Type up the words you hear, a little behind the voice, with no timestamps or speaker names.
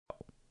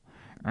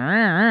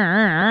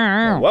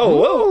Whoa.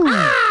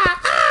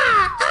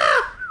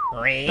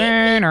 Is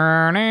that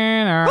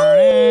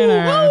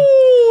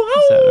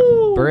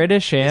a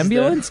British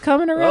ambulance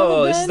coming around?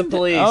 Oh, the this is the bend?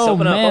 police. Oh,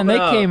 Open up, man, open they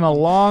up. came a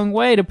long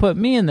way to put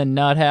me in the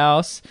nut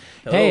house.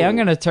 Hey, Oh. I'm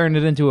going to turn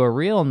it into a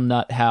real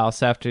nut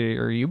house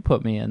after you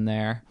put me in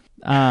there.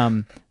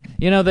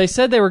 They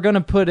said they were going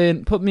to put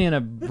me in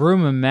a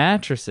room of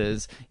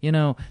mattresses.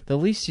 The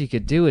least you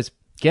could do is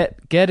get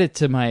it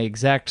to my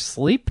exact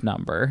sleep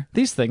number.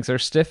 These things are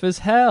stiff as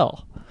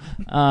hell.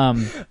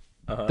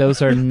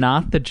 Those are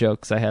not the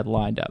jokes I had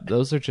lined up.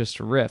 Those are just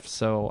riffs.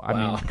 So, I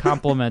mean,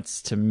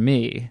 compliments to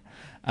me.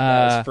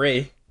 That was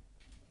free.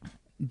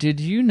 Did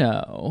you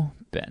know,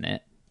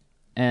 Bennett,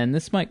 and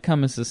this might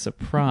come as a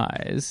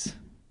surprise.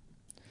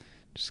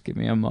 Just give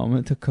me a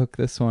moment to cook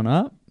this one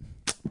up.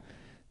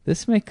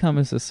 This may come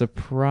as a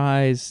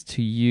surprise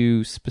to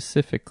you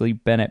specifically,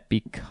 Bennett,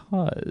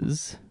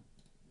 because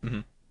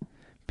I'm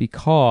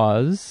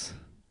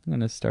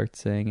going to start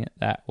saying it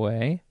that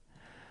way.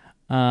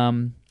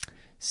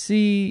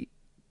 See,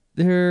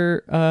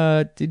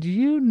 did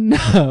you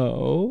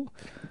know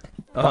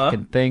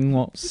fucking thing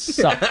won't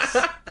sucks.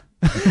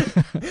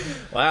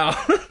 Wow.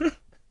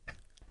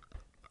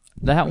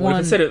 That What one.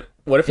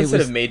 if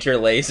instead of major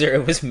laser,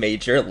 it was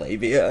major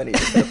labia? And he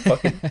just had a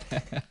fucking...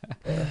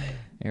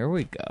 Here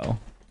we go.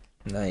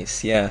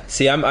 Nice, yeah.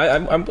 See,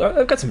 I've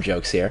got some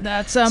jokes here.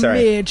 That's a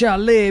Sorry. major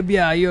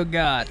labia you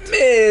got.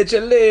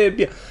 Major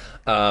labia.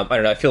 I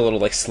don't know. I feel a little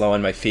like slow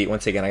on my feet.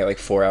 Once again, I got like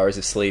 4 hours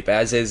of sleep.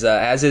 As is.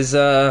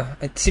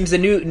 It seems the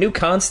new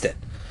constant.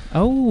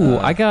 Oh,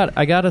 I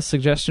got a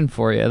suggestion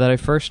for you that I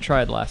first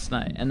tried last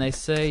night. And they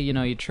say,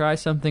 you try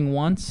something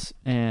once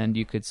and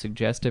you could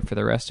suggest it for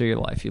the rest of your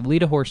life. You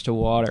lead a horse to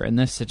water in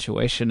this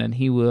situation and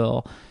he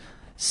will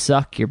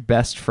suck your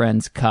best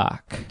friend's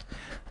cock.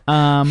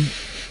 I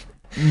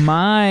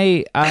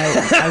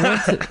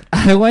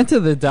went to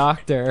the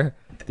doctor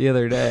the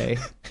other day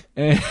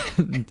and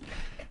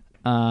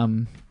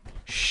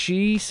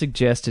she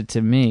suggested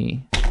to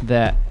me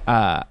that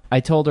I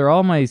told her,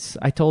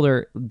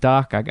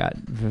 Doc, I got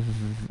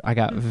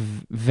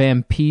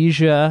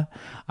vampesia,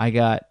 I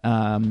got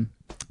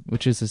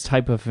which is this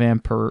type of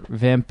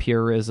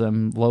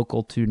vampirism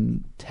local to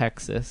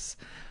Texas.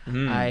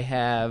 I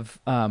have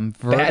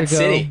vertigo. Bad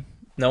city.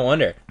 No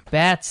wonder.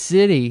 Bat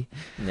City.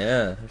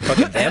 Yeah,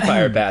 fucking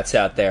vampire bats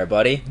out there,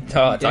 buddy.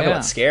 Talk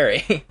about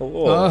scary.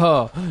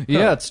 Oh,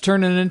 yeah, it's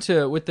turning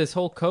into, with this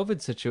whole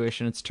COVID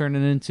situation, it's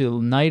turning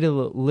into Night of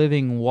the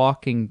Living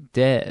Walking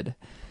Dead.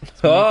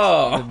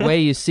 The way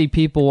you see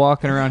people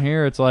walking around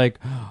here, it's like,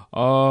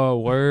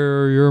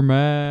 wear your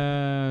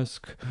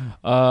mask.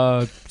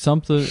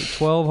 Something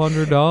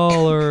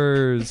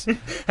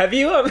 $1,200. Have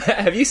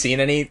you seen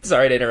any?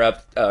 Sorry to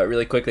interrupt.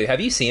 Really quickly, have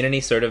you seen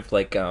any sort of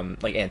like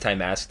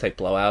anti-mask type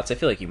blowouts? I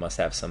feel like you must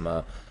have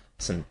some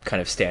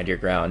kind of stand your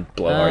ground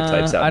blowhard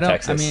types out in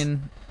Texas.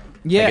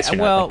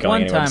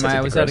 One time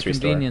I was at a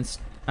convenience.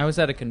 I was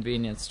at a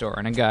convenience store,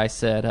 and a guy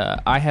said,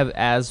 I have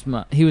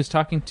asthma. He was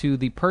talking to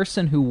the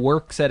person who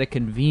works at a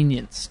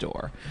convenience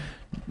store.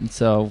 And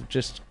so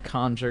just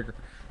conjure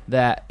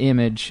that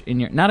image in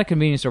your... Not a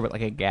convenience store, but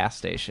like a gas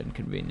station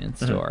convenience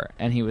store.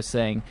 And he was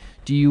saying,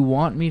 do you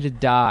want me to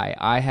die?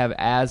 I have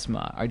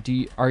asthma.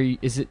 Are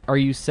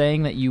you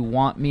saying that you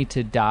want me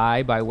to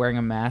die by wearing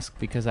a mask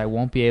because I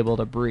won't be able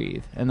to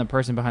breathe? And the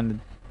person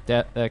behind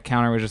the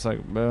counter was just like,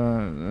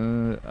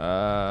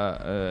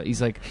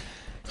 he's like...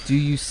 Do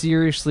you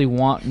seriously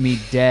want me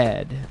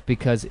dead?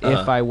 Because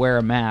if I wear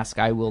a mask,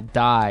 I will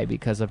die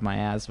because of my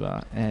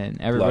asthma.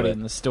 And everybody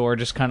in the store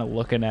just kind of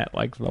looking at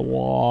like the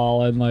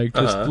wall and like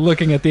just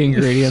looking at the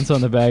ingredients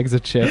on the bags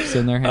of chips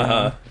in their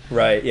hand.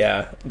 Right,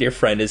 yeah. Your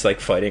friend is like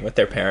fighting with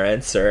their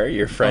parents, or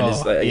your friend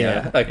is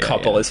a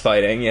couple is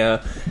fighting.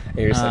 Yeah, and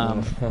you're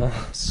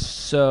just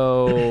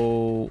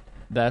so.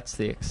 That's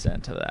the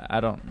extent of that.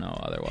 I don't know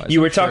otherwise.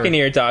 You were talking to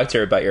your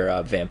doctor about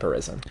your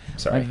vampirism.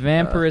 Sorry. My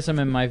vampirism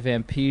and my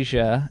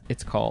vampesia,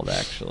 it's called,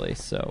 actually.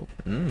 So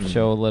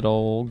show a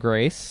little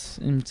grace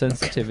and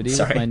sensitivity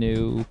with my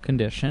new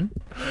condition.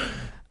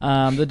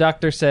 The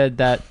doctor said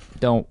that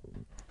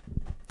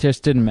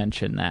just didn't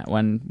mention that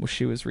when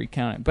she was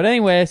recounting. But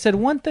anyway, I said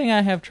one thing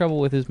I have trouble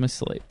with is my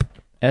sleep.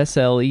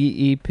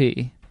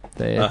 SLEEP.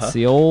 It's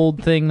the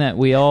old thing that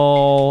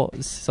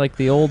it's like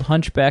the old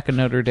Hunchback of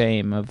Notre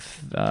Dame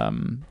of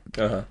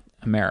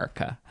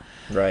America.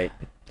 Right.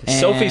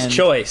 Sophie's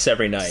Choice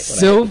every night.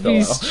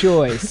 Sophie's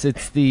Choice.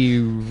 It's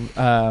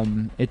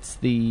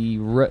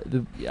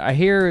I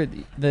hear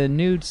the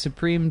new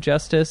Supreme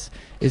Justice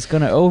is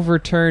going to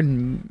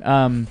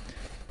overturn,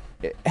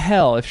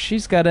 hell, if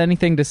she's got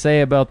anything to say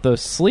about the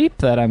sleep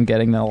that I'm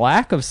getting, the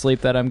lack of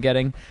sleep that I'm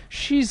getting,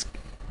 she's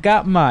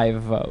got my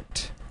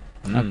vote.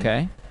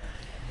 Okay?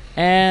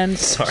 And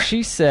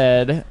she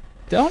said,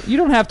 you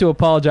don't have to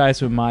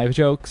apologize when my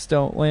jokes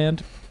don't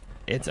land.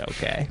 It's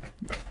okay.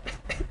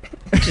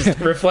 Just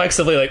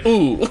reflexively like,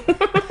 ooh.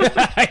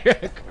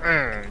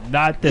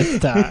 Not this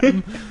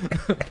time.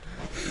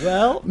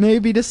 Well,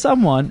 maybe to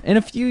someone. In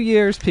a few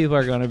years, people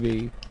are going to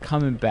be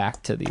coming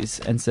back to these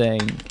and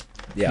saying,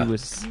 Yeah. He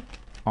was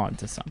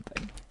onto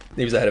something.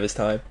 He was ahead of his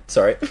time.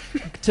 Sorry.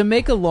 To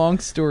make a long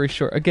story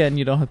short, again,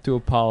 you don't have to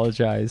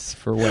apologize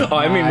for what. Oh,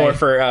 I mean more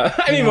for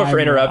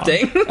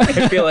interrupting.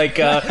 I feel like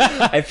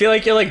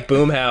you're like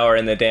Boomhauer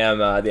in the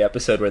the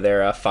episode where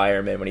they're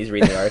firemen when he's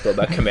reading the article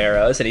about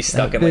Camaros and he's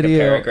stuck in like a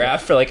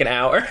paragraph for like an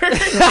hour.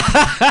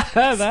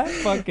 That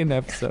fucking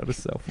episode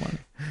is so funny.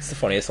 It's the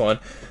funniest one.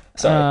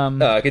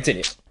 Sorry.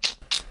 Continue.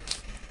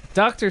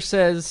 Doctor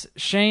says,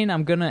 Shane,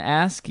 I'm gonna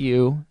ask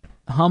you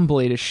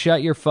humbly to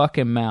shut your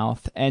fucking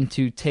mouth and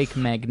to take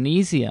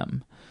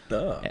magnesium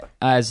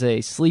as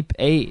a sleep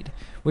aid,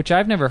 which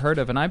I've never heard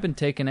of, and I've been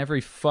taking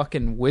every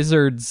fucking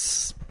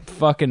wizard's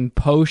fucking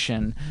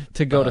potion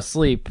to go to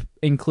sleep,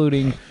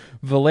 including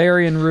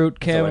valerian root,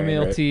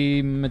 chamomile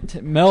tea,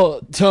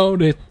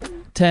 melatonin,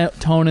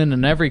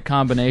 and every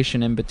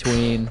combination in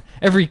between,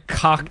 every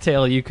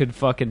cocktail you could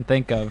fucking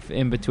think of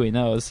in between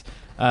those.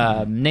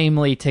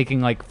 Namely taking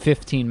like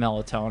 15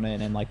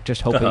 melatonin and like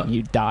just hoping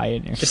you die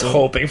in your sleep.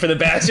 Hoping for the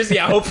best.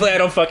 Hopefully I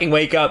don't fucking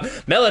wake up.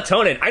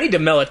 Melatonin. I need to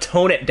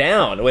melatonin it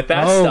down with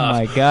that stuff. Oh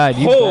my god.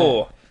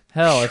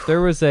 Hell, if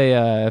there was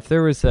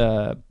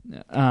a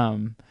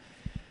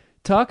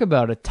talk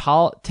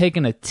about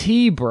taking a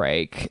tea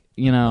break,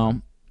 you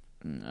know.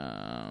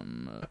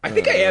 I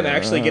think I am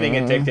actually getting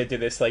addicted to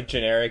this like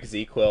generic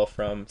ZQuil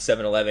from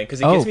 7-Eleven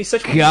because it gives me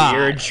such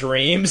weird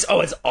dreams.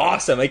 Oh, it's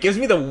awesome! It gives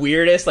me the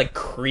weirdest, like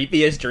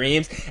creepiest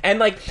dreams, and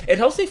like it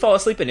helps me fall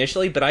asleep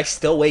initially, but I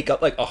still wake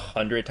up like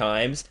 100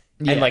 times,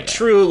 and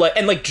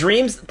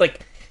dreams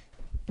like.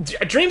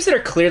 Dreams that are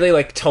clearly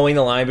like towing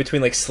the line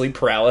between like sleep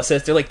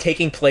paralysis, they're like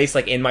taking place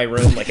like in my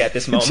room, like at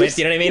this moment.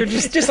 You know what I mean?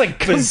 Just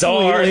like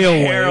bizarre,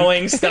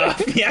 harrowing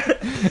stuff.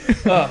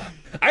 Yeah.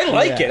 I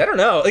like it. I don't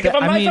know. Like if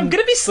I'm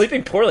gonna be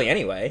sleeping poorly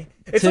anyway.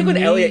 It's like when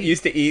Elliot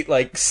used to eat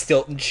like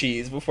Stilton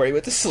cheese before he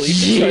went to sleep.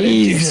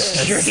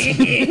 Jesus.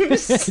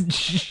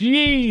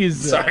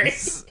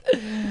 Jesus.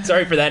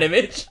 Sorry for that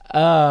image.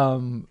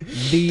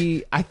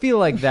 I feel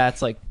like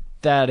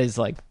that is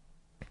like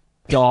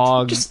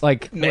dog just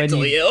like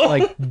mentally ill.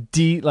 Like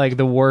like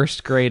the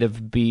worst grade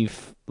of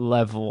beef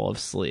level of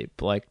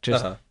sleep. Like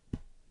just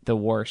the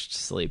worst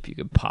sleep you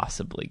could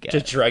possibly get.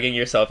 Just drugging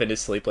yourself into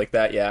sleep like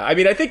that, yeah. I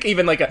mean, I think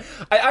even like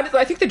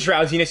I think the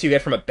drowsiness you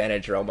get from a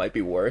Benadryl might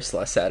be worse,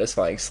 less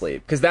satisfying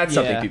sleep, because that's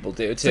something people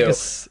do too.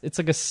 It's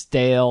like a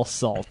stale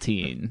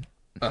saltine.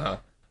 I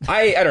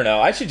don't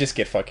know. I should just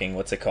get fucking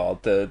what's it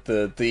called? The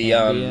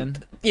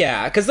Ambien?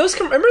 Yeah, because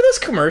remember those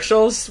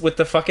commercials with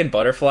the fucking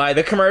butterfly?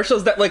 The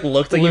commercials that like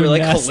looked like you were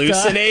like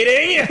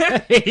hallucinating.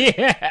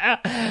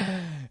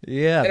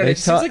 Yeah. It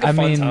seems like a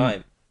fun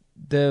time.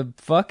 The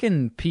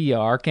fucking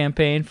PR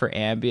campaign for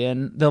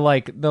Ambien, the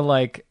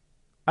like,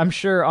 I'm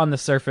sure on the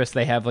surface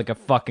they have like a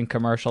fucking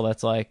commercial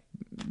that's like,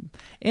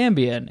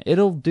 Ambien,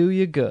 it'll do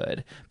you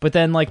good. But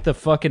then like the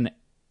fucking,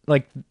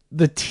 like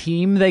the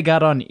team they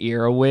got on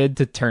Irwin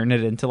to turn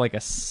it into like a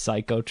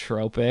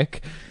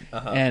psychotropic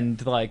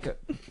and like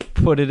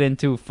put it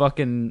into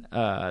fucking,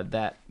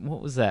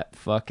 what was that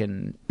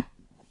fucking,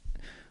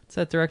 what's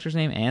that director's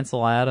name?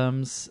 Ansel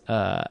Adams,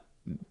 Ansel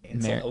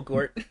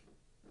Elgort.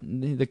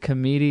 The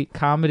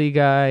comedy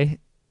guy,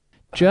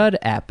 Judd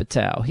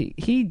Apatow.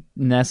 He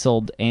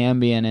nestled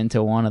Ambien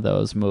into one of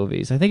those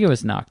movies. I think it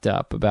was Knocked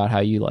Up, about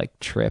how you like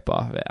trip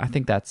off it. I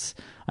think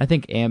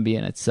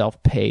Ambien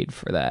itself paid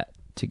for that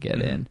to get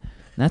in. And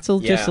that's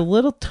just a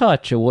little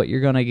touch of what you're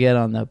gonna get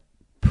on the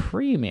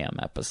premium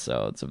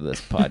episodes of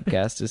this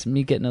podcast. Is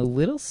me getting a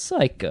little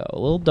psycho, a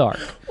little dark.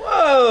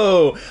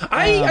 Whoa!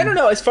 I don't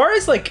know. As far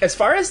as like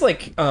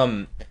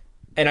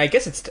and I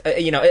guess it's,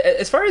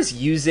 as far as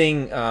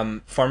using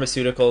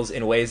pharmaceuticals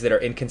in ways that are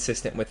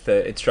inconsistent with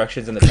the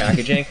instructions in the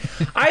packaging,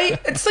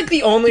 it's like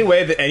the only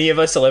way that any of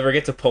us will ever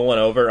get to pull one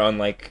over on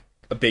like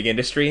a big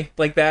industry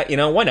like that. You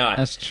know, why not?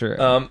 That's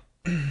true.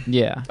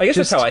 Yeah. I guess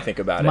that's how I think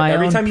about it.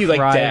 Every time you like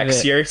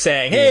Dex, you're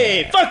saying,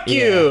 hey, fuck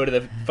you to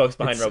the folks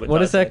behind Robot.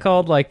 What is that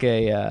called? Like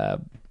a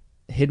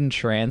hidden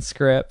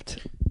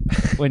transcript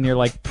when you're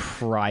like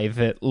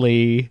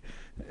privately...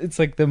 It's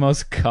like the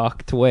most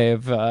cocked way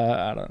of,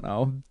 I don't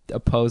know,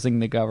 opposing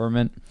the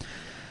government.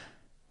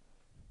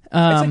 It's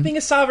like being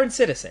a sovereign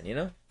citizen, you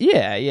know?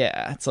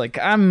 Yeah. It's like,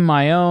 I'm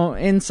my own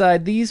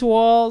inside these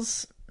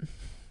walls.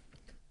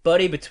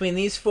 Buddy, between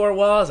these four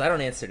walls, I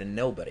don't answer to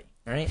nobody,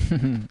 all right?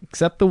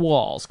 Except the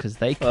walls, because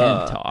they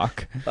can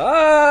talk.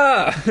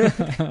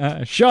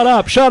 Shut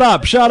up!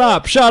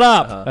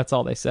 That's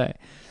all they say.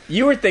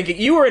 You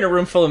were in a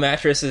room full of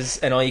mattresses,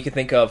 and all you could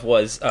think of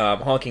was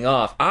honking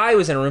off. I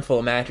was in a room full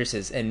of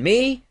mattresses, and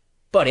me,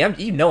 buddy, I'm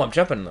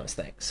jumping on those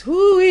things.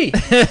 Whoo-wee!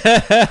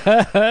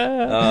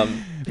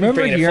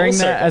 Remember hearing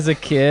that as a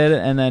kid,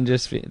 and then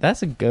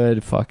that's a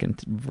good fucking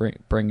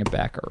bring it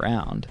back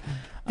around.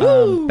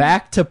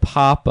 Back to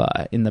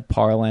Papa in the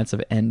parlance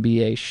of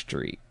NBA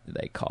Street,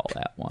 they call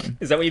that one.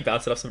 Is that when you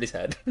bounce it off somebody's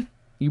head?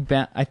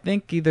 I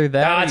think either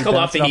that. It's called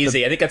Off the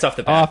Easy. I think that's off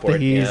the backboard. Off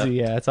the Easy,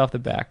 yeah, it's off the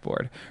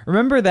backboard.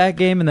 Remember that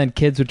game, and then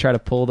kids would try to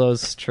pull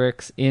those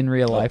tricks in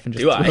real life and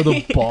just throw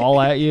the ball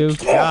at you.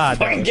 God,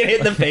 fucking get hit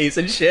in the face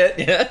and shit.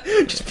 Yeah,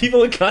 just people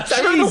with guns.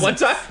 I remember one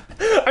time.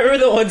 I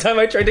remember the one time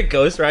I tried to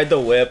ghost ride the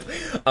whip,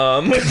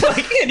 with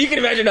like, and you can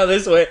imagine how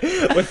this went,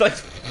 with like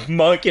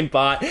Monk and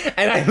Bot,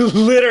 and I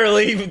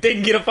literally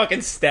didn't get a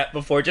fucking step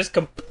before just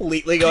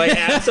completely going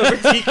ass over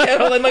Tea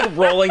Kettle and like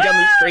rolling down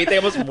the street. They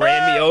almost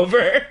ran me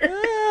over.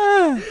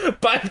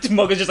 But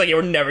Monk was just like,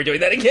 "We're never doing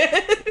that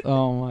again."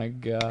 Oh my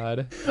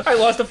god. I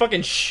lost a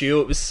fucking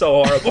shoe. It was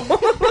so horrible.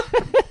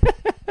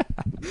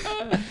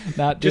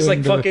 Not just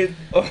doing like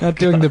fucking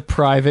doing the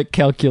private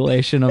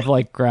calculation of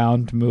like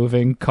ground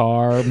moving,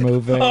 car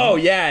moving. Oh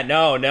yeah,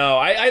 no.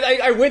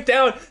 I went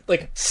down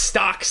like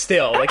stock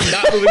still, like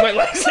not moving my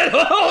legs at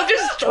all,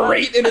 just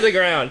straight into the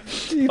ground.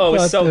 Oh, it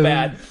was so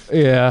bad.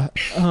 Yeah.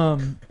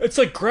 It's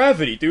like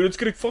gravity, dude. It's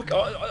gonna fuck.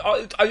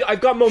 I've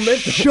got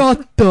momentum.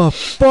 Shut the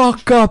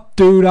fuck up,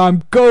 dude.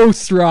 I'm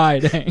ghost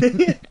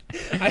riding.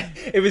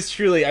 It was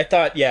truly. I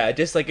thought, yeah,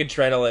 just like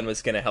adrenaline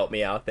was gonna help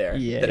me out there.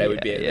 Yeah, that I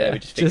would be. That I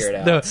would just figure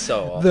it out.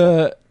 So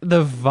awful.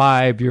 The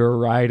vibe you were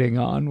riding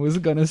on was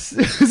gonna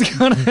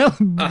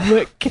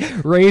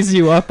raise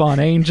you up on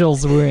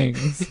angel's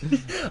wings.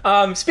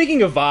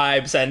 Speaking of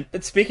vibes, and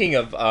speaking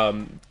of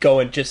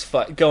going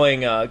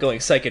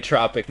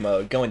psychotropic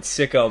mode, going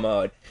sicko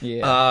mode.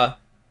 Yeah.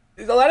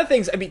 A lot of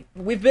things. I mean,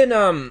 we've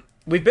been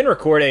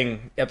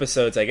recording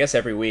episodes, I guess,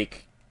 every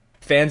week.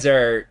 Fans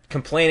are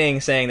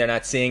complaining, saying they're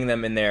not seeing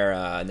them in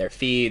their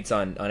feeds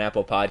on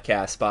Apple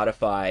Podcasts,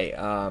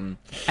 Spotify.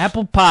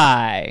 Apple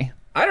Pie.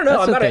 I don't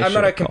know. I'm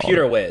not a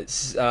computer whiz,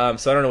 so I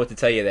don't know what to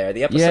tell you there.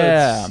 The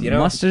episodes,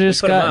 must have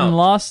just gotten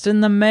lost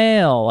in the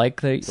mail, like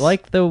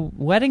the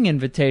wedding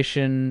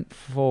invitation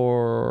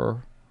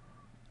for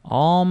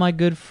all my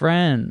good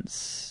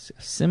friends,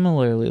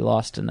 similarly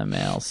lost in the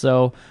mail.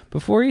 So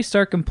before you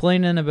start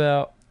complaining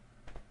about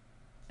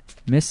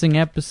missing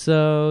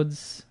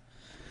episodes,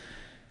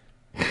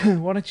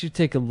 why don't you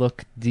take a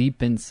look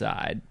deep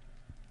inside?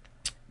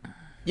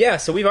 Yeah,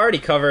 so we've already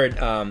covered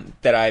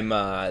that I'm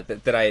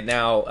that I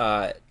now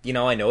I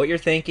know what you're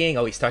thinking.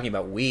 Oh, he's talking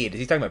about weed.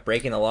 Is he talking about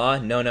breaking the law?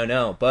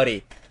 No,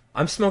 buddy.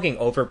 I'm smoking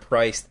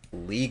overpriced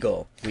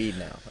legal weed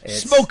now.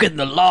 Smoking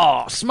the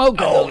law. Smoking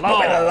the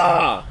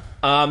law.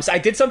 So I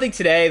did something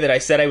today that I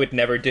said I would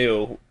never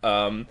do.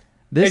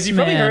 This as you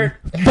man,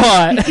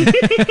 probably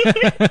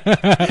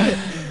heard.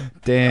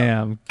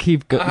 Damn,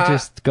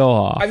 just go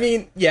off. I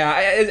mean, yeah,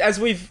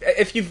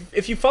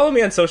 if you follow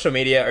me on social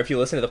media or if you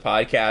listen to the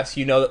podcast,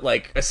 you know that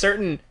like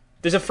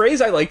there's a phrase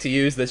I like to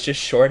use that's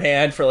just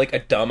shorthand for like a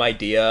dumb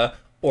idea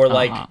or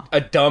like a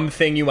dumb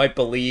thing you might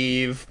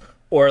believe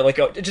or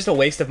like just a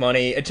waste of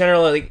money.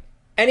 Generally, like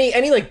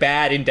any like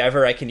bad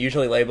endeavor I can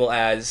usually label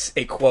as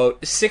a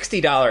quote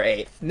 $60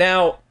 eighth.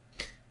 Now,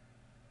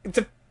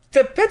 the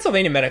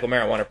Pennsylvania medical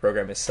marijuana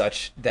program is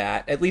such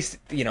that, at least,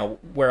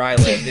 where I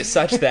live, is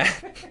such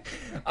that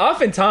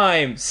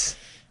oftentimes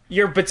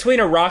you're between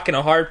a rock and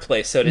a hard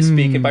place, so to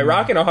speak. And by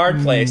rock and a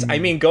hard place, I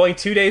mean going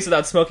 2 days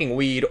without smoking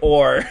weed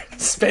or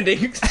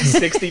spending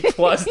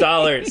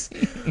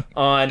 $60+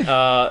 on,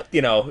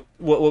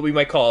 what we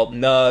might call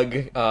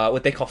nug,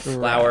 what they call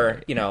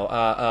flower,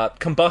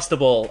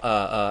 combustible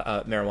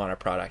marijuana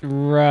product.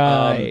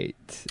 Right.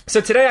 So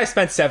today I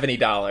spent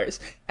 $70,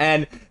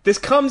 and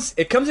it comes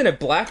in a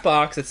black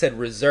box that said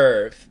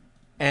reserve,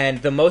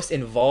 and the most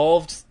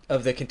involved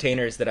of the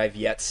containers that I've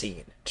yet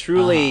seen.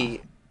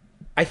 Truly,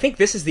 I think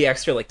this is the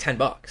extra like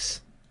 $10.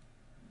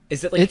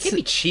 Is it like it can't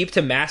be cheap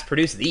to mass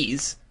produce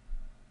these?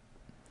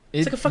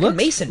 It's like a fucking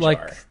mason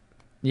jar.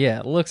 Yeah,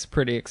 it looks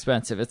pretty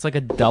expensive. It's like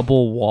a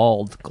double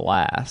walled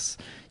glass.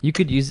 You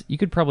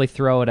could probably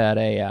throw it at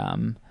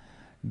a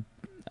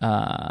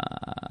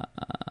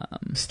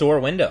store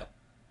window.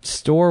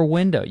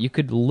 You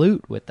could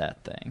loot with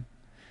that thing.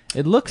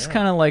 It looks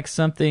kind of like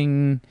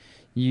something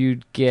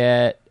you'd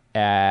get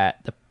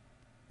at the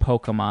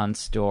Pokemon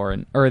store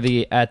or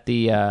at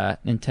the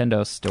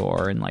Nintendo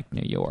store in like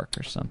New York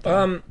or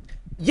something.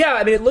 Yeah,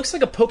 I mean it looks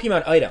like a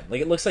Pokemon item. Like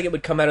it looks like it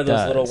would come out of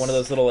one of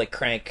those little like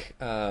crank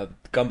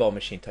gumball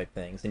machine type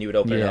things, and you would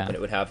open it up and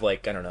it would have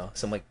like, I don't know,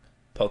 some like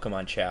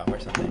Pokemon Chow or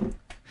something.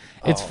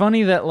 It's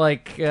funny that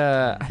like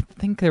I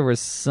think there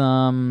was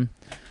some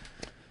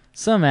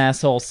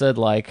asshole said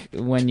like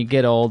when you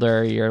get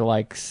older you're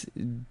like,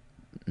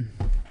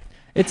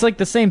 it's like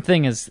the same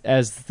thing as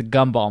the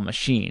gumball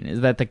machine, is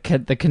that the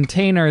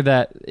container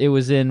that it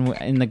was in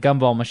the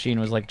gumball machine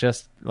was like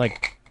just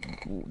like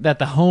that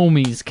the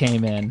homies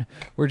came in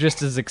were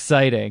just as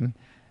exciting.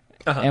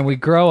 And we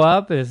grow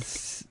up,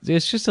 it's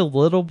just a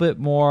little bit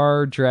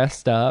more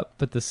dressed up,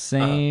 but the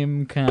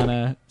same kind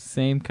of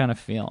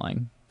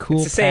feeling.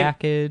 Cool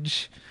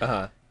package.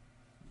 Yeah,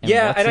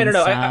 and I don't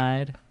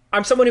know.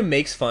 I'm someone who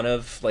makes fun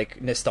of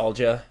like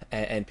nostalgia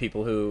and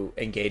people who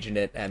engage in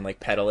it and like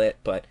peddle it,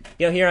 but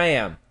here I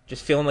am,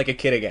 just feeling like a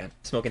kid again,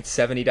 smoking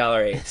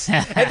 $70 eighths,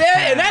 and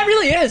that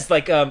really is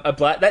like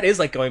that is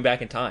like going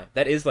back in time.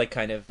 That is like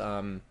kind of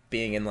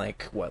being in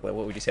like what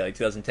would you say, like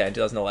 2010,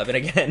 2011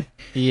 again?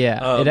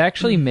 Yeah, it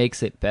actually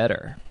makes it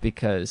better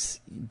because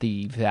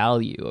the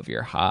value of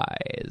your high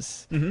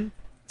is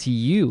to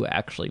you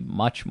actually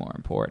much more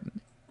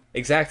important.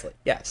 Exactly.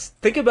 Yes.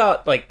 Think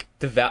about like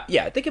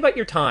think about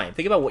your time.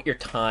 Think about what your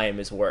time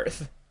is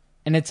worth.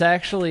 And it's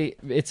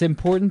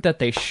important that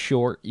they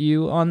short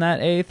you on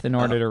that eighth in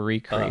order to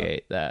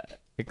recreate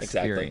that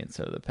experience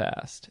of the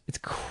past. It's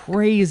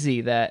crazy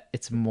that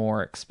it's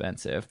more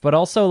expensive, but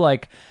also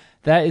like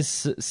that is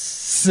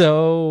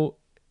so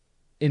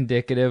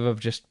indicative of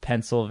just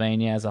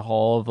Pennsylvania as a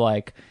whole of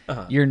like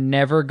you're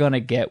never going to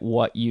get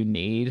what you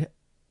need.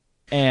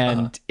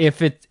 And if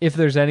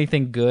there's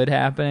anything good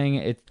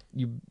happening,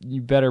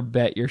 you better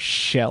bet you're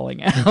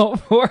shelling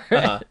out for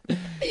it.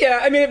 Yeah,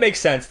 I mean, it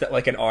makes sense that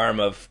like an arm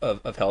of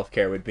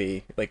healthcare would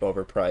be like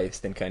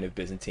overpriced and kind of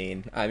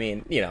Byzantine. I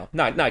mean, you know,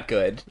 not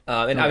good.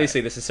 And obviously,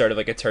 this is sort of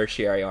like a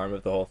tertiary arm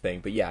of the whole thing.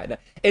 But yeah,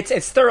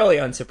 it's thoroughly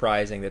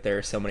unsurprising that there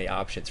are so many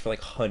options for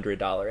like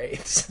 $100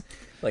 eighths.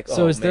 Like,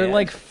 so is there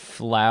like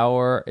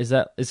flour? Is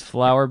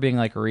flour being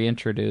like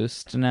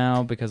reintroduced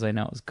now? Because I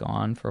know it was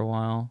gone for a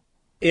while.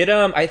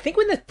 I think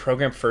when the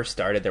program first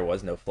started, there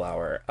was no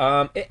flour.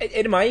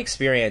 In my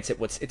experience,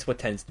 it's what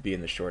tends to be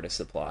in the shortest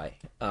supply.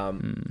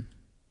 And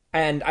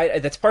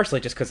that's partially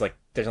just because like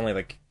there's only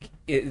like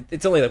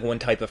it's only like one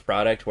type of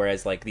product,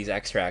 whereas like these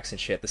extracts and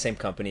shit, the same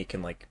company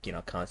can like, you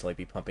know, constantly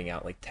be pumping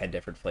out like 10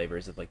 different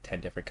flavors of like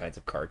 10 different kinds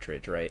of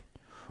cartridge, right?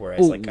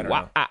 Whereas like I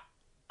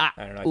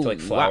don't know, I feel like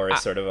flour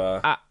is sort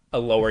of a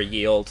lower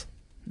yield.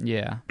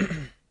 Yeah.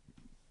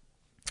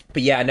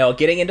 But yeah, no,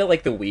 getting into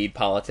like the weed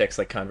politics,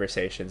 like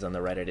conversations on the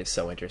Reddit is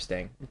so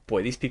interesting.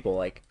 Boy, these people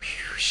like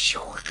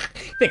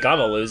think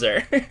I'm a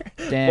loser.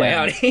 Damn. Boy,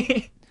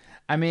 howdy.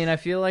 I mean, I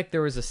feel like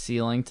there was a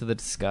ceiling to the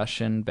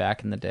discussion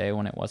back in the day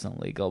when it wasn't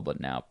legal, but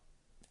now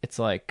it's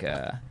like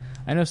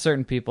I know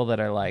certain people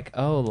that are like,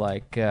 oh,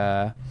 like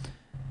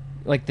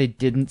they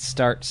didn't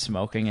start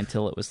smoking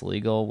until it was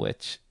legal,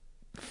 which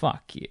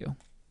fuck you.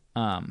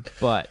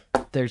 But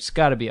there's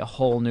got to be a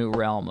whole new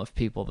realm of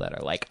people that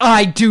are like,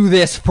 I do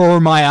this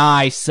for my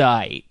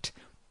eyesight.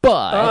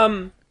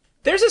 But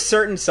there's a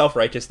certain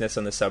self-righteousness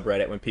on the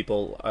subreddit when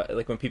people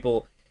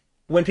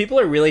when people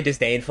are really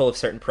disdainful of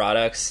certain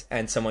products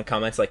and someone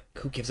comments like,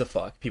 who gives a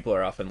fuck? People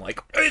are often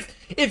like,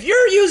 if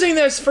you're using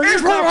this for your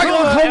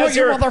then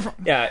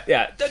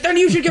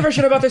you should give a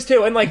shit about this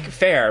too. And like,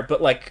 fair, but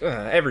like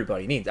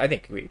everybody needs, I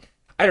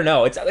don't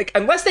know. It's like,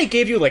 unless they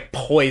gave you like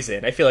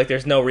poison, I feel like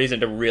there's no reason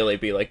to really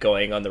be like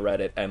going on the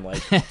Reddit and like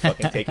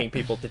fucking taking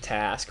people to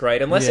task,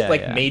 right? Unless it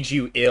like made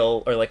you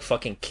ill or like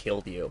fucking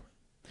killed you.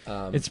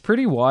 It's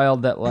pretty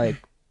wild that like,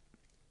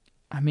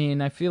 I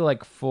mean, I feel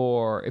like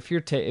if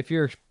you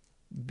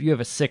have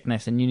a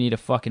sickness and you need a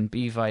fucking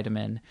B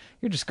vitamin,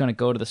 you're just gonna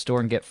go to the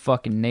store and get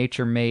fucking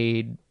Nature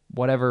Made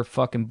whatever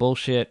fucking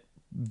bullshit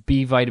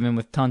B vitamin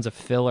with tons of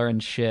filler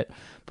and shit.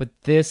 But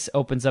this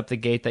opens up the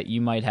gate that you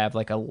might have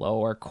like a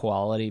lower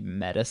quality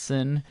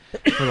medicine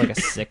for like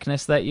a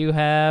sickness that you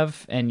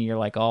have, and you're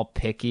like all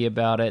picky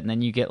about it, and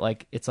then you get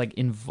like it's like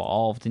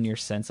involved in your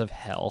sense of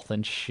health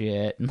and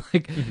shit, and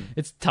like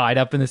it's tied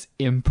up in this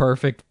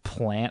imperfect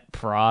plant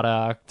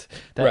product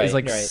that is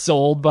like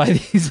sold by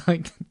these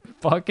like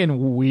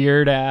fucking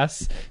weird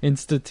ass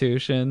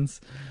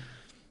institutions.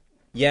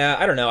 Yeah,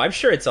 I don't know. I'm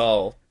sure it's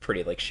all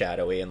pretty like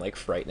shadowy and like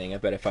frightening. I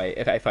bet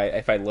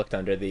if I looked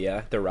under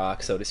the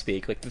rock, so to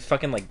speak, like the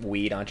fucking like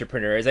weed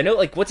entrepreneurs. I know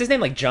like what's his name,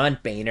 like John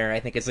Boehner.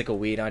 I think is like a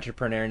weed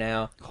entrepreneur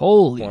now.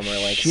 Holy former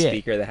like shit.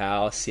 Speaker of the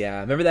House.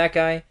 Yeah, remember that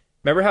guy?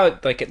 Remember how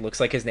like it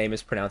looks like his name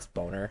is pronounced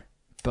Boner?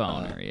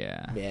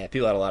 Yeah. Yeah,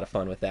 people had a lot of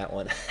fun with that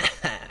one.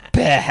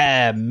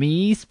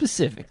 Me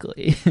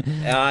specifically.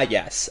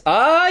 Yes.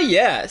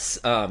 Yes.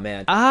 Oh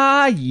man.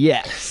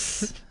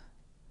 Yes.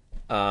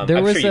 I'm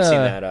sure you've seen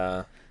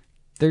that.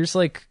 There's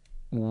like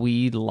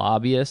weed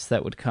lobbyists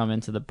that would come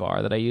into the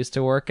bar that I used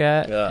to work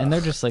at, and they're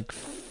just like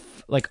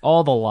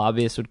all the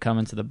lobbyists would come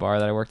into the bar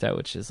that I worked at,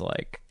 which is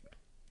like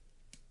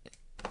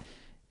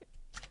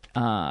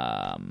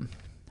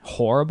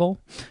horrible.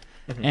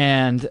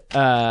 And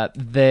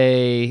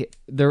these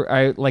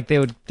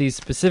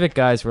specific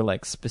guys were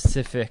like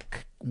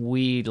specific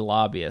weed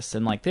lobbyists,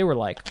 and like they were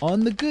like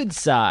on the good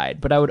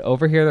side, but I would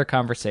overhear their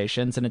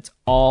conversations, and it's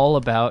all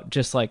about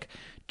just like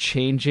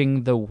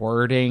changing the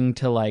wording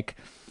to like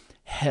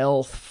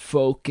health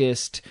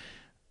focused,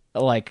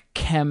 like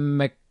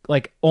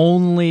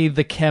only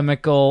the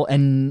chemical,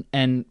 and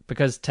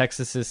because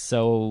Texas is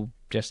so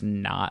just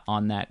not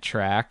on that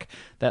track,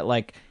 that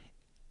like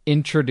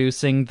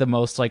introducing the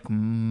most like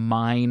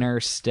minor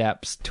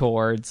steps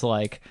towards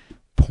like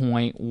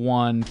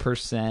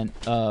 0.1%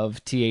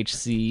 of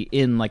THC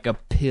in like a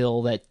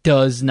pill that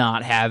does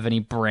not have any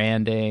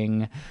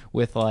branding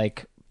with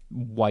like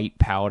white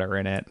powder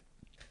in it.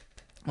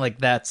 Like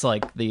that's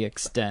like the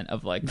extent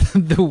of like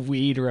the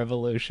weed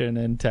revolution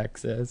in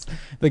Texas.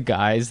 The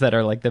guys that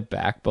are like the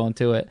backbone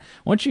to it.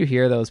 Once you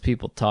hear those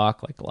people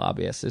talk like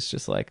lobbyists, it's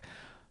just like,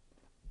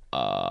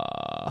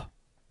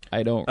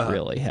 I don't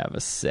really have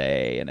a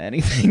say in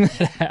anything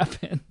that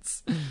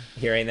happens.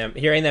 Hearing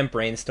them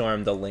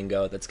brainstorm the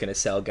lingo that's going to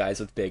sell guys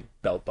with big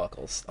belt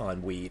buckles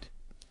on weed.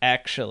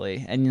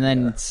 actually, and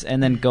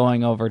then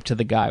going over to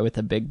the guy with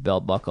the big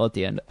belt buckle at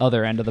the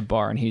other end of the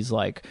bar, and he's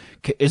like,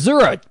 "Is there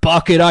a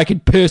bucket I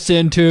could piss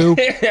into?"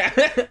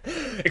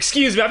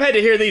 Excuse me, I've had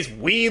to hear these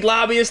weed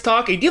lobbyists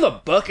talking. Do you have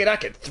a bucket I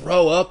could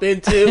throw up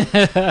into?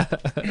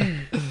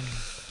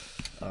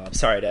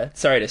 Sorry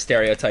to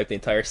stereotype the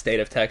entire state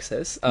of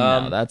Texas.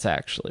 No, that's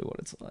actually what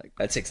it's like.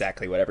 That's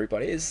exactly what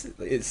everybody is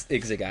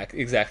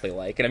exactly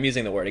like, and I'm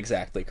using the word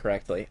exactly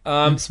correctly.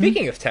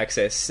 Speaking of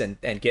Texas and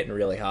getting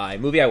really high,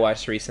 movie I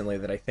watched recently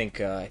that I think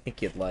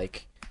you'd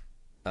like,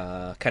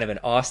 kind of an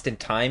Austin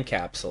time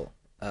capsule.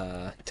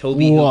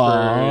 Toby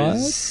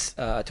Hooper's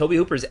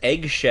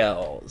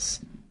Eggshells.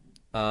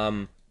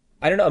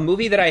 I don't know, a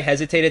movie that I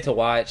hesitated to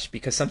watch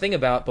because something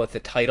about both the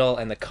title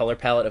and the color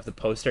palette of the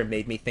poster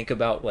made me think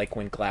about like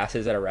when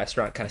glasses at a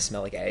restaurant kind of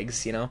smell like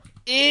eggs, you know?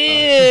 Ew!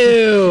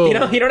 You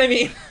know what I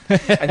mean? I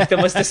think the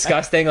most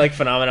disgusting like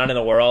phenomenon in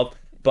the world.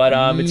 But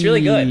it's really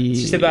good.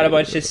 It's just about a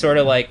bunch of sort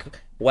of like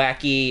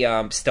wacky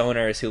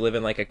stoners who live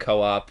in like a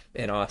co-op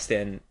in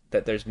Austin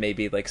that there's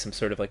maybe like some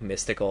sort of like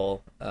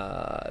mystical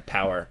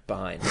power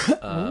behind.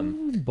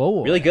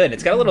 Really good. And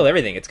it's got a little of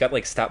everything. It's got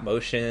like stop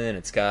motion.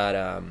 It's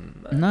got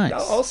nice.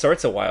 all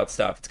sorts of wild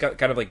stuff. It's got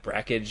kind of like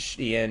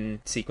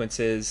Brackage-ian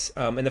sequences.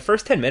 And the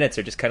first 10 minutes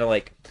are just kind of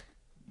like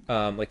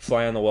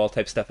fly on the wall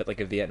type stuff at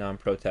like a Vietnam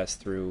protest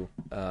through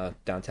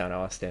downtown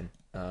Austin.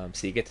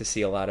 So you get to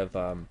see a lot of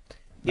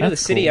the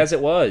city as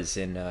it was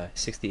in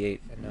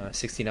 68 and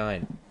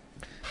 69.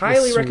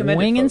 Highly recommend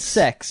it. Swinging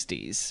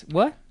 60s.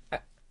 What?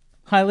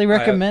 Highly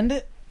recommend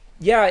it?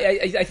 Yeah,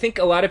 I think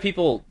a lot of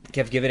people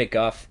have given it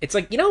guff. It's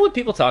like, you know when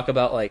people talk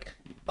about like,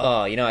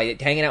 oh, you know,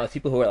 hanging out with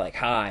people who are like,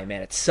 hi,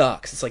 man, it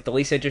sucks. It's like the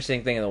least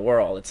interesting thing in the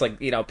world. It's like,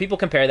 you know, people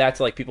compare that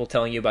to like people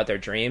telling you about their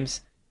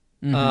dreams.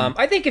 Mm-hmm.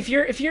 I think if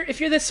you're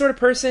this sort of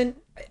person,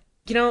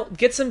 you know,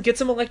 get some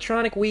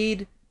electronic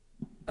weed,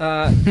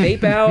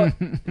 vape out,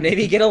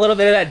 maybe get a little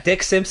bit of that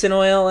Dick Simpson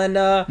oil, and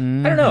I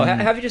don't know,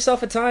 have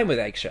yourself a time with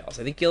Eggshells.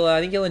 I think you'll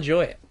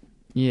enjoy it.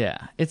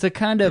 Yeah, it's a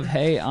kind of,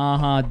 hey,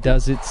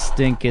 does it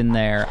stink in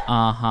there,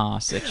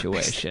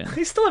 situation.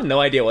 I still have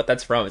no idea what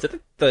that's from. Is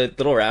it the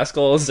Little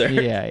Rascals? Or...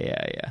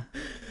 Yeah.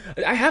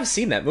 I have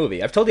seen that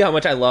movie. I've told you how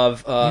much I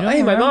love,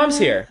 hey, my mom's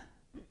here.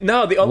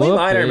 No, the only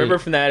line I remember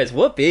from that is,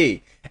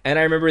 whoopee. And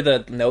I remember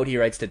the note he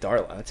writes to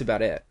Darla. That's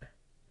about it.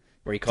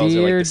 Where he calls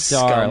her, like, the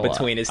scum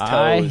between his toes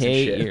I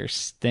hate and shit. Your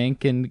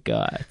stinking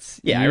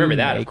guts. Yeah, I remember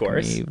that, of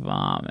course. You make me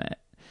vomit.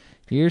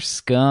 Your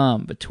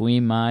scum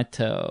between my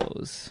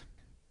toes.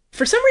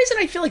 For some reason,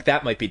 I feel like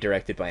that might be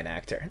directed by an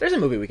actor. There's a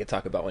movie we could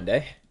talk about one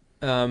day.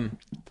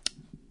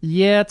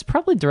 Yeah, it's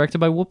probably directed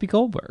by Whoopi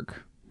Goldberg.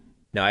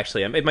 No,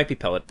 actually, it might be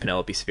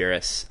Penelope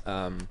Spheris.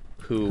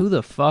 Who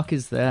the fuck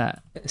is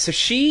that? So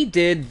she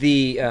did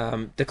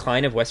the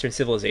Decline of Western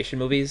Civilization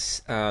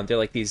movies. They're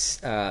like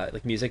these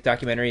like music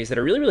documentaries that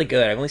are really, really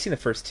good. I've only seen the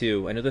first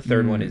two. I know the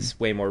third one is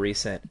way more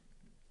recent.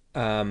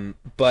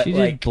 But she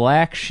did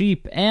Black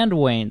Sheep and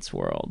Wayne's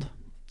World.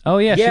 Oh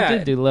yeah, she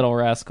did do Little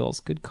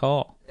Rascals. Good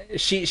call.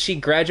 She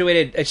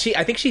graduated. I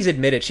think she's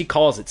admitted she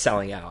calls it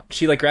selling out.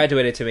 She like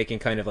graduated to making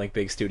kind of like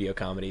big studio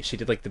comedy. She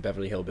did like the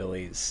Beverly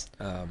Hillbillies.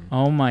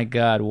 Oh my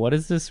god, what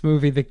is this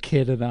movie, The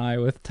Kid and I,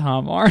 with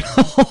Tom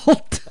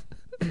Arnold?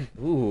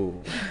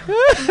 Ooh.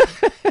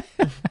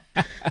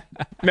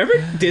 Remember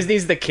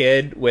Disney's The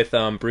Kid with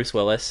Bruce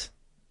Willis?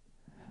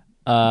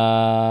 I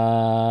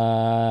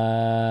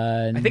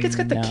think it's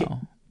got the kid.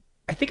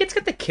 I think it's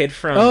got the kid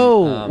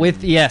from.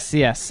 With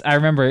yes, I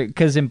remember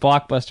because in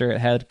Blockbuster it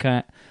had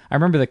I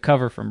remember the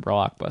cover from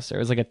Blockbuster. It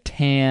was like a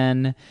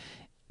tan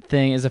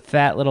thing. It was a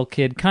fat little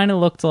kid. Kind of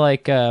looked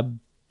like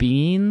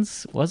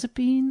Beans. Was it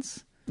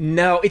Beans?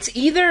 No, it's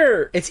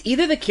either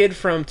the kid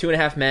from Two and a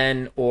Half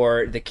Men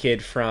or the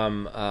kid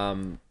from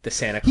the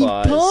Santa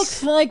Claus. He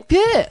talks like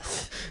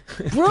this.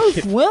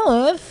 Bruce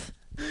Willis.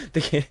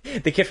 The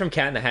kid from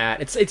Cat in the Hat.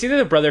 It's either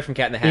the brother from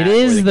Cat in the Hat. It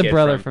is or the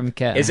brother from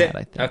Cat in the Hat.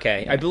 I think.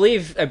 Okay, yeah.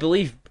 I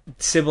believe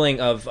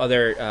sibling of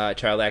other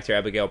child actor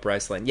Abigail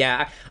Breslin.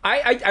 Yeah,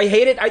 I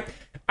hate it.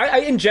 I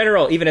in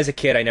general, even as a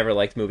kid, I never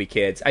liked movie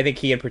kids. I think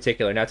he in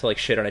particular, not to like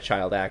shit on a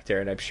child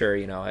actor, and I'm sure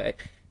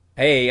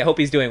I hope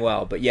he's doing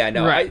well. But yeah,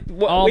 no, right.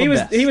 he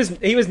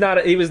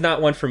was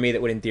not one for me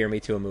that would endear me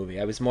to a movie.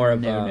 I was more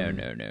of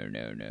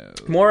no.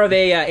 More of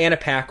a Anna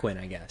Paquin,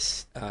 I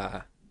guess.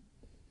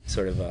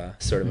 Sort of a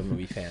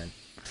movie fan.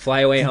 Fly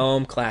Away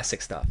Home,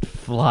 classic stuff.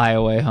 Fly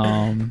Away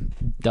Home,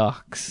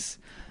 Ducks.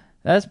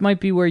 That might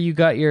be where you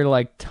got your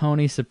like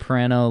Tony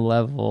Soprano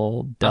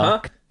level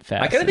duck.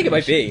 I kind of think it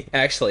might be,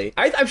 actually.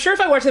 I'm sure if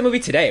I watched that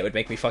movie today, it would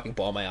make me fucking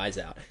bawl my eyes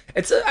out.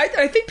 It's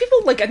I think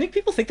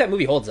people think that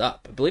movie holds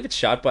up. I believe it's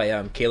shot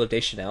by Caleb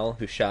Deschanel,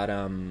 who shot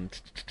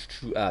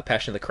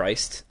Passion of the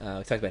Christ. We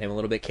talked about him a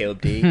little bit.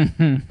 Caleb D,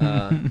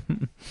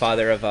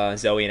 father of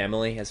Zoe and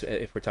Emily,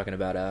 if we're talking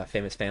about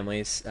famous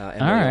families. All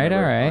right.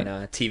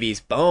 On TV's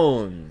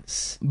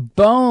Bones.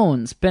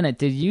 Bennett,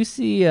 did you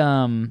see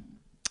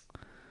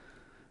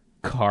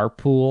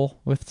Carpool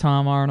with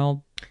Tom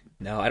Arnold?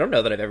 No, I don't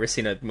know that I've ever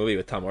seen a movie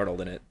with Tom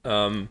Arnold in it.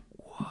 Whoa,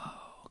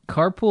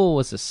 Carpool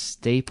was a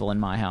staple in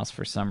my house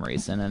for some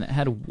reason, and it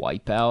had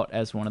Wipeout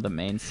as one of the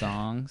main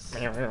songs.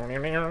 No,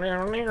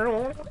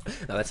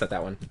 that's not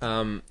that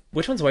one.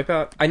 Which one's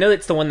Wipeout? I know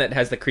it's the one that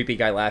has the creepy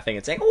guy laughing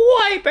and saying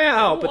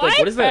Wipeout, but like,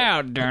 what is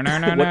that?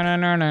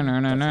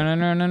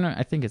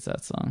 I think it's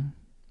that song.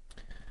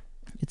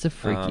 It's a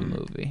freaky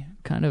movie.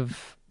 Kind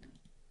of,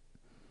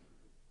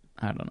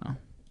 I don't know.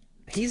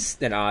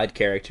 He's an odd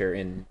character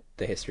in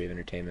the history of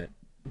entertainment.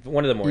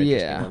 One of the more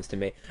interesting ones to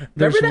me.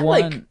 Remember that,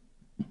 like...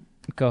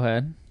 Go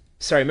ahead.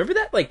 Sorry, remember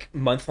that, like,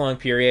 month-long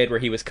period where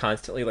he was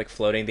constantly, like,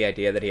 floating the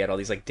idea that he had all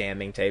these, like,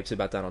 damning tapes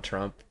about Donald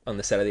Trump on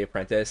the set of The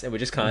Apprentice, and would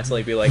just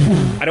constantly be like,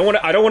 I don't want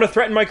to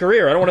threaten my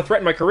career. I don't want to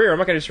threaten my career. I'm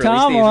not going to just release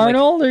Tom these.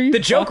 Arnold, like, are you the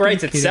joke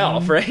writes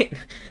itself, right?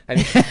 I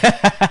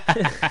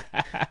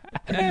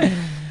mean...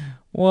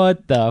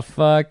 What the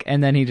fuck?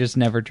 And then he just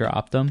never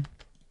dropped them?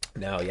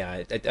 No,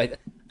 yeah.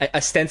 I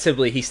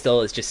ostensibly, he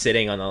still is just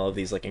sitting on all of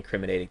these, like,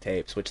 incriminating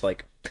tapes, which,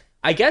 like...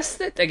 I guess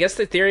the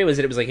theory was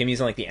that it was like him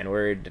using like the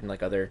N-word and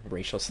like other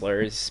racial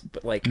slurs,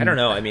 but like I don't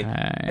know. I mean,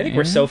 I think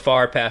we're so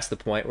far past the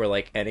point where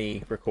like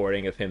any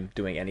recording of him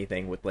doing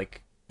anything would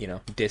like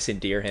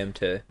disendear him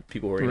to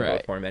people who are going to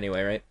vote for him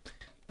anyway, right?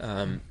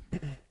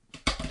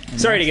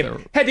 Sorry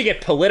had to get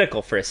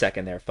political for a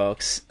second there,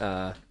 folks.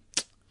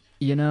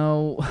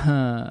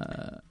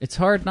 It's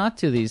hard not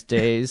to these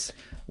days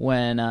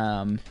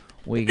when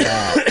we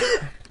got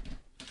a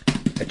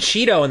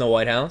Cheeto in the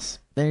White House.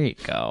 There you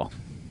go.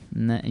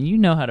 And you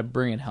know how to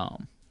bring it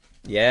home.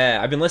 Yeah,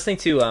 I've been listening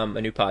to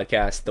a new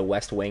podcast, The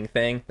West Wing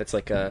Thing. That's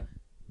like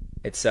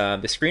it's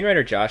the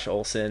screenwriter Josh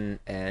Olson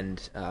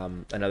and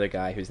another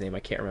guy whose name I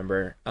can't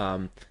remember.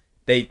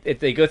 They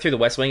go through the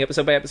West Wing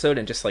episode by episode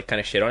and just like kind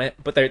of shit on it,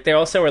 but they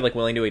also are like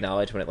willing to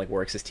acknowledge when it like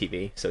works as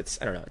TV. So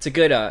I don't know. It's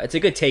a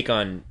good take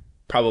on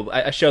probably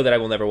a show that I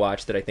will never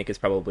watch that I think is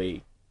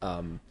probably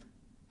I don't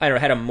know,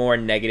 had a more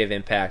negative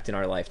impact in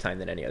our lifetime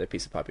than any other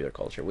piece of popular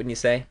culture. Wouldn't you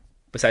say?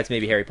 Besides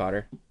maybe Harry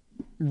Potter.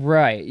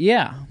 Right,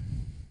 yeah.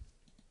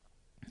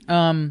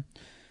 Bennett.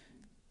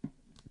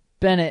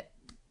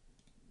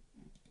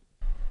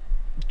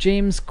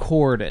 James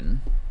Corden.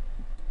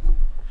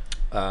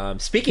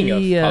 Speaking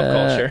of pop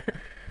culture.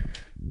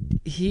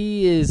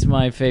 He is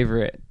my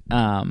favorite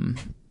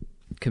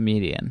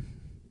comedian.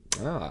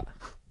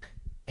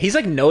 He's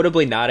like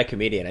notably not a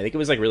comedian. I think it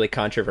was like really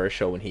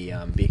controversial when he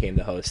became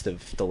the host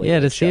of the Late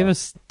Late Show.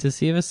 Does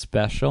he have a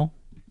special?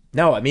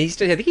 No, I mean I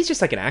think he's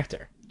just like an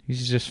actor.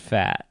 He's just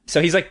fat.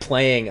 So he's like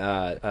playing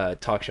a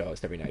talk show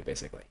host every night,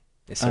 basically.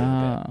 It's sort of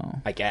a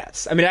bit, I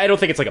guess. I mean, I don't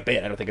think it's like a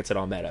bit. I don't think it's at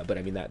all meta. But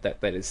I mean, that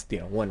is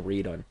one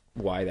read on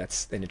why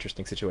that's an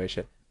interesting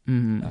situation.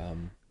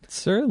 Mm-hmm. It's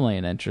certainly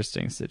an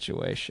interesting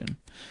situation.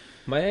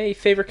 My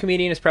favorite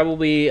comedian is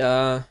probably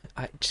I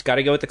just got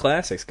to go with the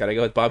classics. Got to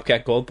go with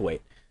Bobcat Goldthwait.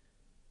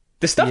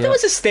 The stuff that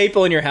was a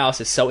staple in your house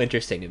is so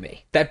interesting to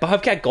me. That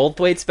Bobcat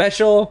Goldthwait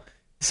special.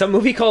 Some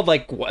movie called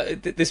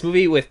this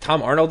movie with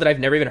Tom Arnold that I've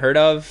never even heard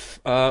of.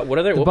 What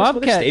other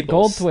Bobcat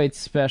Goldthwait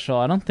special?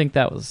 I don't think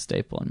that was a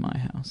staple in my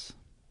house.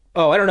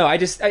 Oh, I don't know.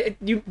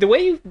 The way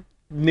you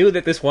knew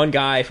that this one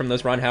guy from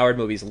those Ron Howard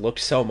movies looked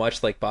so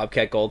much like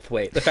Bobcat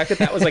Goldthwait. The fact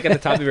that was like at the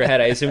top of your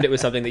head, I assumed it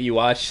was something that you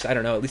watched. I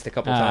don't know, at least a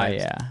couple times.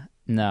 Yeah,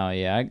 no,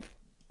 yeah.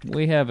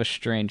 We have a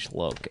strange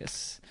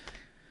locus,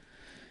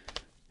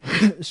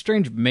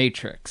 strange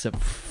matrix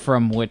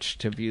from which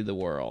to view the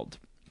world.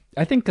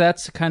 I think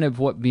that's kind of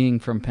what being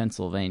from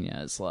Pennsylvania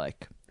is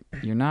like.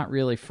 You're not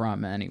really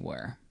from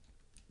anywhere.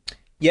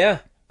 Yeah.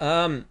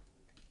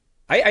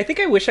 I think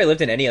I wish I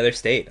lived in any other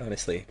state,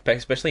 honestly.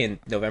 Especially in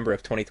November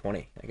of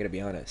 2020. I gotta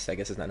be honest. I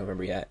guess it's not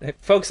November yet.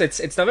 Folks,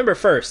 it's November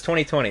 1st,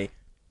 2020.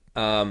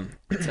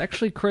 It's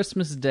actually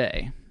Christmas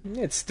Day.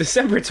 It's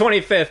December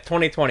 25th,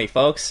 2020,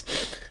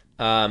 folks.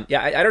 I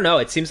don't know.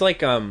 It seems like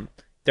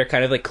they're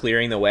kind of like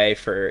clearing the way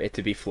for it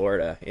to be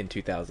Florida in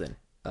 2000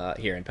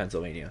 here in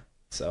Pennsylvania.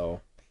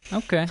 So...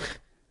 Okay.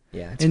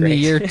 Yeah, it's in great. The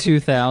year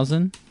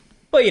 2000?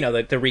 Well,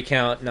 the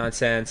recount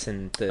nonsense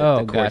and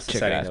the courts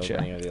deciding the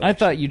winning of the election. I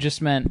thought you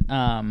just meant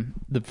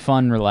the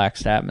fun,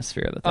 relaxed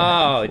atmosphere.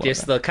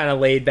 Just the kind of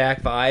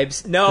laid-back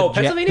vibes. No,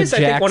 Pennsylvania is, I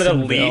think, one of the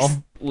least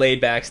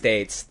laid-back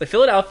states.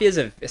 Philadelphia is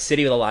a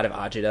city with a lot of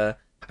agita.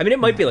 I mean, it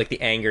might be like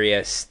the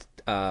angriest,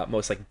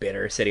 most like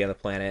bitter city on the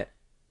planet.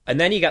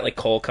 And then you got like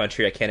coal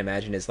country. I can't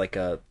imagine is like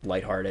a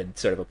lighthearted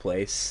sort of a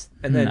place.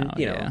 And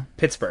then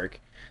Pittsburgh.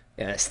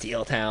 Yeah,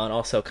 Steel Town,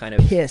 also kind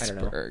of Pittsburgh.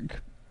 I don't know.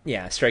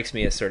 Yeah, strikes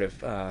me as sort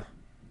of, not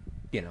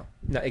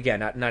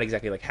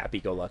exactly like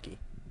happy-go-lucky.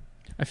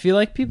 I feel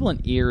like people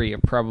in Erie are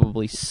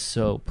probably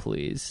so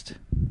pleased.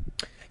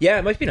 Yeah,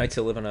 it might be nice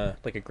to live on a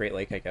Great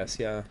Lake, I guess.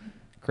 Yeah,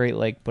 Great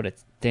Lake, but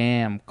it's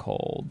damn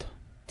cold.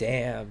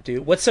 Damn,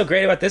 dude, what's so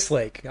great about this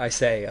lake? I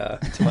say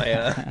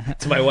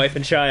to my wife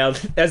and child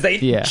as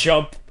they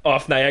jump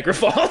off Niagara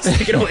Falls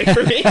to get away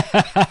from me.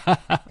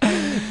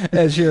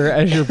 as you're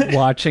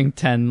watching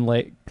 10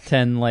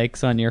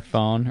 lakes on your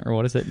phone, or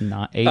what is it?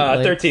 Not 8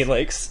 lakes? 13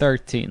 lakes.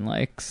 13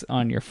 lakes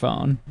on your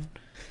phone.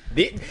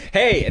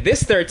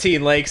 This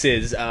 13 lakes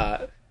is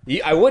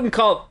I wouldn't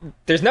call.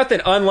 There's nothing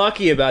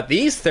unlucky about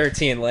these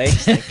 13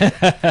 legs.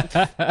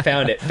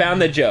 Found it.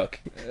 Found the joke.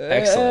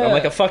 Excellent.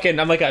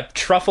 I'm like a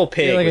truffle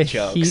pig like with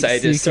jokes. I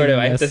just sort of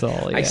I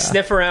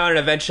sniff around and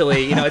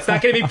eventually, it's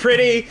not going to be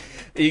pretty.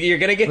 You're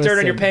going to get dirt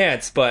on your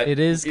pants, but it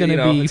is going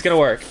to be. It's going to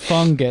work.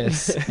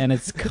 Fungus, and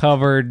it's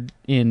covered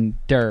in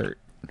dirt.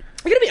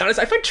 I gotta be honest.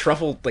 I find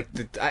truffle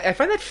I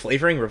find that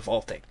flavoring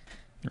revolting.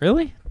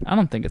 Really? I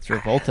don't think it's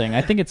revolting.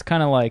 I think it's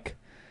kind of like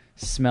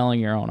smelling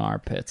your own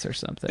armpits or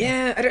something.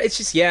 Yeah, it's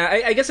just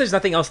I guess there's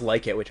nothing else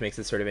like it, which makes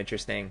it sort of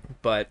interesting.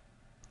 But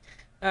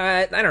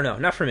I don't know,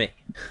 not for me.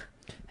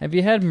 Have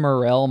you had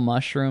morel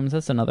mushrooms?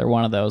 That's another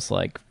one of those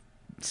like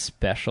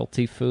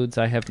specialty foods.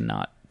 I have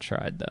not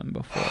tried them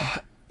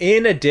before.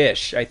 In a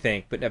dish, I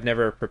think, but I've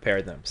never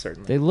prepared them.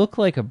 Certainly, they look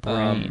like a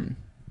brain.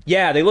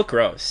 Yeah, they look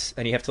gross,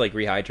 and you have to like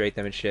rehydrate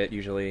them and shit.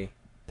 Usually,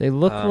 they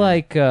look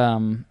like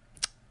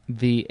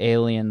the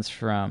aliens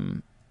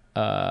from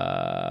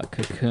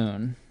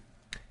Cocoon.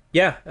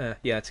 Yeah,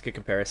 it's a good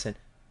comparison.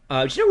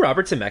 Did you know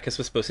Robert Zemeckis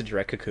was supposed to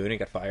direct Cocoon and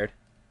got fired?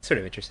 It's sort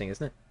of interesting,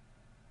 isn't it?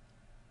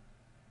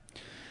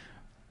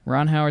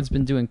 Ron Howard's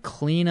been doing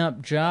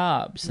cleanup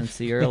jobs since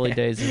the early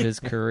days of his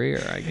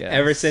career, I guess.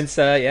 Ever since,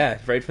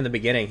 right from the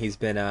beginning, he's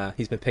been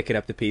picking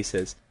up the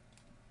pieces.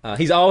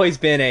 He's always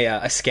been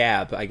a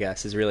scab, I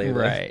guess, is really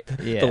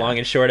the long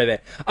and short of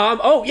it.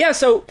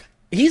 So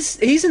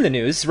he's in the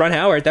news. Ron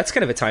Howard. That's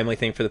kind of a timely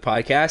thing for the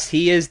podcast.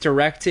 He is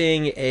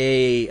directing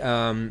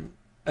an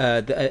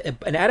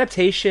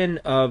adaptation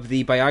of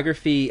the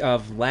biography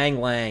of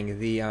Lang Lang,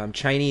 the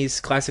Chinese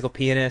classical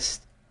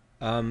pianist.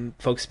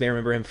 Folks may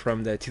remember him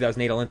from the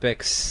 2008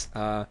 Olympics.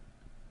 I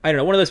don't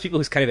know, one of those people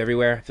who's kind of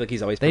everywhere. I feel like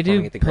he's always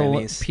performing at the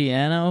Grammys.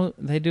 Piano?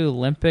 They do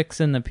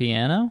Olympics in the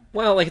piano?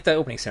 Well, like at the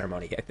opening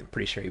ceremony, I'm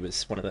pretty sure he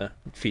was one of the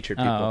featured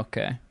people. Oh,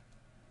 okay.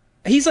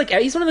 He's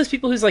one of those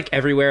people who's like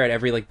everywhere at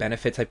every like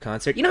benefit type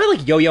concert. You know how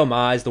like Yo-Yo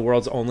Ma is the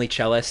world's only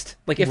cellist?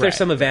 Like if there's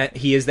some event,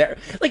 he is there.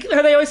 Like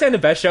how they always say in the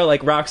best show,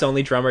 like rock's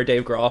only drummer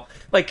Dave Grohl.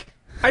 Like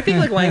I think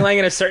like Lang Lang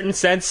in a certain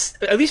sense,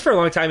 at least for a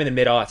long time in the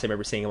mid-aughts, I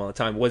remember seeing him all the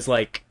time, was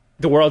like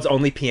the world's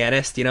only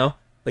pianist,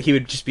 Like he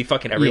would just be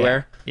fucking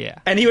everywhere. Yeah.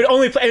 And he would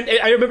only play, and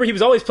I remember he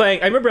was always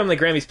playing, I remember on the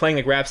Grammys playing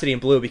like Rhapsody in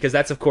Blue because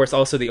that's of course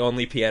also the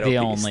only piano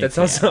piece. That's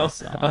also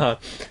song.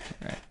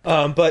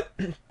 Right. But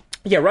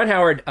yeah, Ron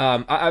Howard,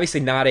 obviously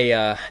not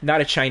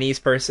a Chinese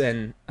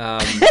person,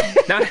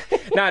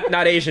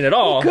 not Asian at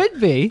all. He could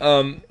be.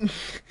 I mean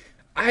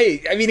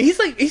I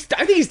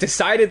think he's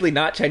decidedly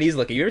not Chinese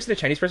looking. You ever seen a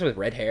Chinese person with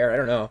red hair? I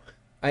don't know.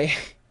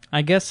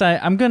 I guess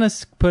I'm gonna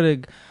put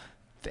a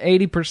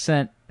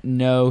 80%.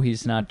 No,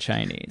 he's not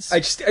Chinese. I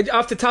just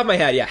off the top of my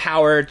head, yeah,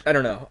 Howard. I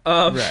don't know.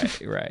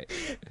 Right.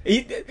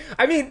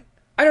 I mean,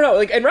 I don't know.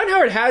 Like, and Ron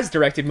Howard has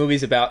directed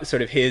movies about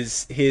sort of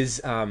his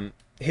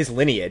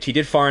lineage. He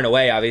did Far and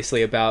Away,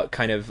 obviously, about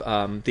kind of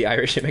the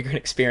Irish immigrant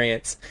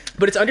experience.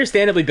 But it's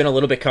understandably been a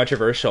little bit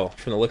controversial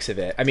from the looks of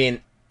it. I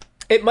mean,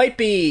 it might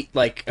be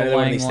like another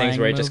one of these things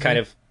where it just kind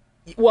of,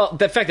 well,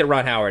 the fact that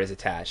Ron Howard is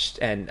attached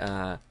and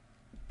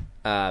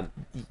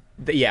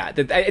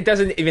it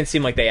doesn't even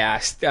seem like they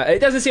asked. It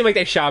doesn't seem like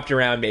they shopped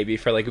around maybe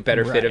for like a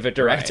better fit of a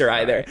director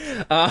either.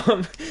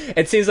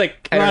 It seems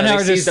like Ron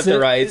Howard seized up the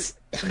rights.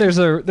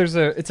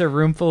 It's a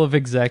room full of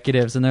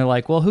executives, and they're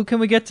like, "Well, who can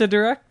we get to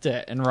direct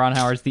it?" And Ron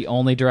Howard's the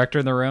only director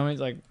in the room.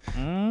 He's like,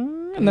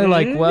 and they're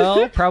like,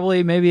 "Well,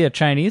 probably maybe a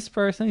Chinese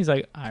person." He's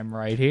like, "I'm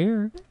right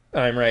here.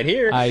 I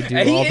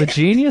do all the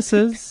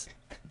geniuses."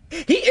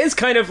 He is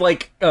kind of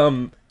like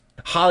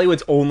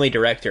Hollywood's only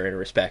director in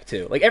respect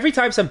too. Like every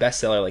time some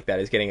bestseller like that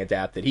is getting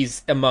adapted,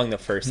 he's among the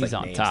first names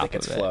that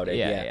gets floated.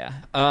 Yeah.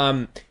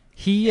 I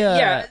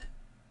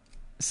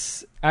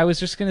was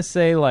just gonna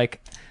say,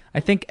 like, I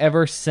think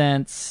ever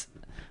since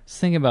I was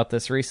thinking about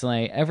this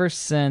recently, ever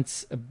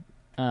since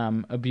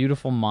A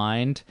Beautiful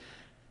Mind,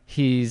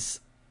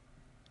 he's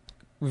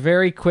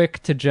very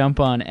quick to jump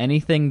on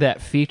anything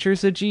that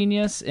features a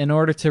genius in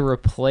order to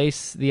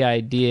replace the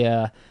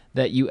idea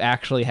that you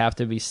actually have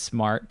to be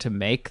smart to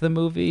make the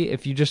movie.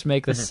 If you just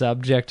make the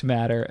subject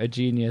matter a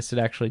genius, it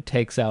actually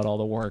takes out all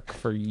the work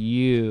for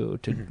you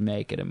to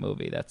make it a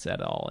movie that's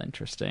at all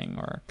interesting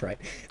or right.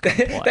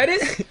 That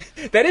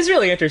is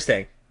really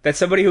interesting. That's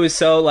somebody who is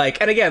so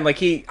like, and again, like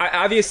he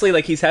obviously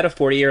like he's had a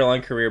 40-year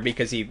long career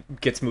because he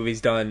gets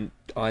movies done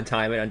on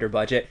time and under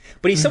budget.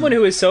 But he's someone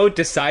who is so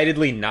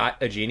decidedly not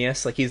a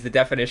genius. Like he's the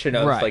definition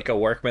of like a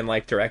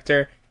workman-like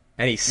director,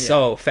 and he's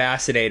so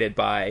fascinated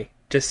by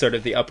just sort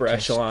of the upper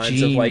echelons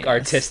of like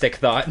artistic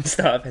thought and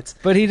stuff.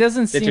 But he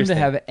doesn't seem to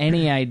have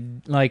any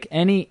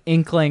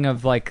inkling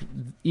of like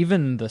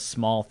even the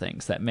small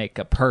things that make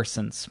a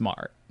person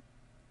smart.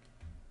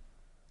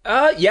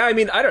 I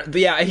mean, I don't.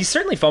 Yeah, he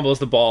certainly fumbles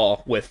the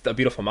ball with A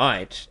Beautiful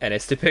Mind and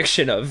its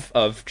depiction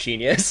of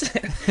genius.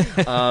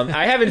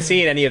 I haven't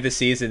seen any of the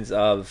seasons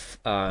of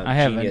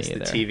Genius, the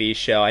TV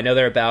show. I know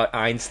they're about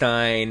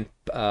Einstein,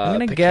 I'm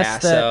gonna Picasso.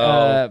 Guess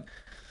that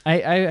I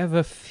have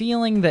a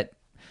feeling that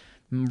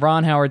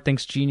Ron Howard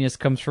thinks genius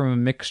comes from a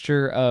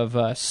mixture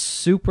of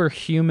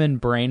superhuman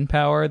brain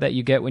power that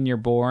you get when you're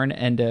born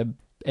and a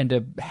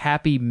a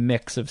happy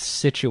mix of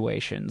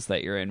situations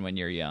that you're in when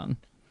you're young.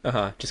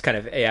 Just kind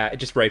of, yeah,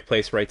 just right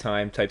place, right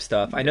time type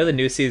stuff. I know the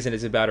new season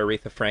is about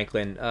Aretha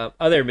Franklin.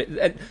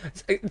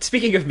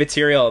 Speaking of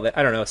material that,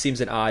 I don't know, seems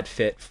an odd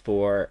fit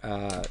for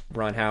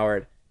Ron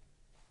Howard.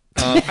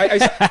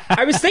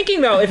 I was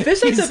thinking, though, if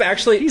this ends up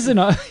actually... He's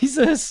a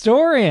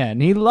historian.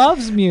 He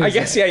loves music. I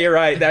guess, yeah, you're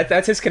right.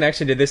 That's his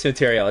connection to this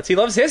material. He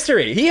loves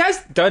history. He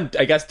has done,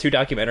 I guess, 3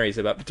 documentaries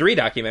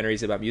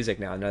about music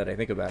now that I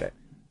think about it.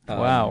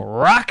 Wow,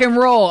 rock and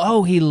roll.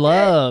 Oh, he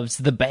loves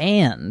the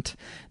band.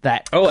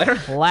 That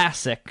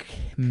classic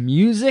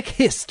music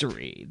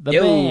history. The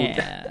band.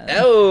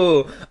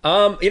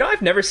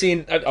 I've never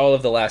seen all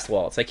of The Last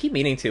Waltz. I keep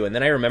meaning to, and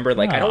then I remember,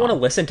 I don't want to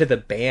listen to the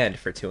band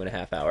for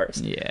 2.5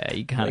 hours. Yeah,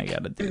 you kind of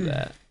got to do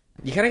that.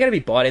 You kind of got to be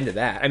bought into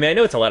that. I mean, I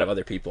know it's a lot of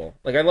other people.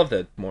 I love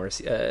the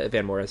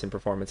Van Morrison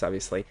performance,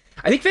 obviously.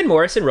 I think Van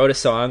Morrison wrote a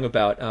song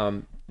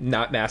about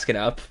not masking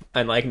up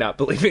and not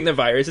believing the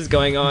virus is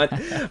going on.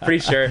 Pretty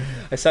sure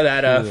I saw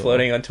that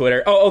floating on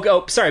Twitter.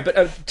 Sorry,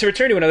 but to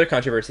return to another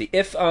controversy,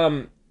 if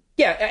I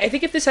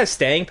think if this has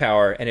staying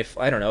power, and if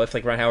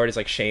Ron Howard is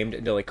shamed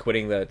into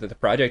quitting the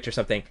project or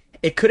something,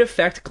 it could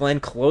affect Glenn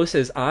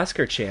Close's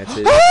Oscar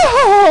chances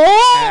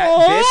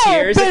at this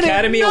year's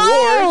Academy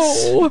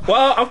Awards.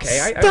 Well,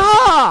 okay,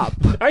 stop.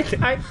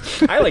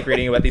 I like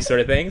reading about these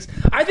sort of things.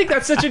 I think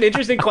that's such an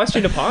interesting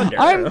question to ponder.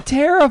 I'm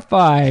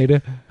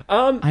terrified.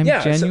 I'm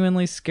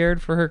genuinely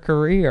scared for her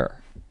career.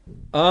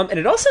 And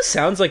it also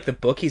sounds like the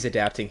book he's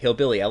adapting,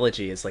 Hillbilly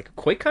Elegy, is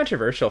quite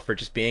controversial for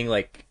just being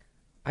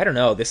I don't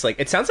know, this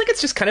it sounds like it's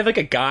just kind of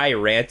a guy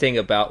ranting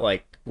about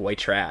white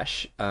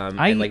trash. And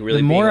really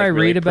the more being I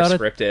really read about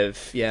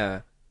prescriptive.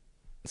 Yeah.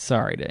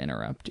 Sorry to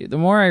interrupt you. The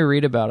more I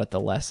read about it, the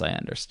less I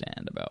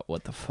understand about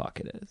what the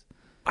fuck it is.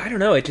 I don't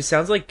know. It just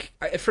sounds like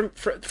from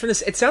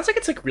this. It sounds like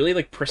it's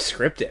really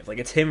prescriptive.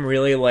 It's him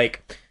really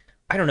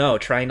I don't know,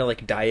 trying to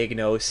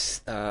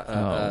diagnose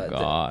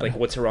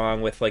what's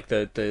wrong with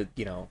the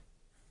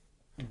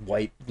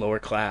white lower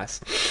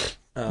class.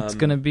 It's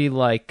gonna be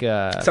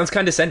sounds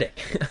condescending.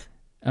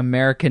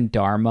 American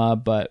Dharma,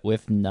 but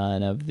with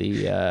none of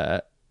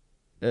the.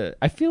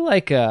 I feel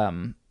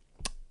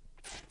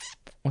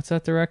what's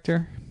that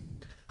director?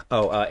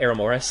 Errol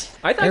Morris.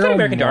 I thought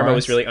American Dharma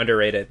was really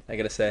underrated, I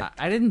gotta say.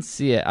 I didn't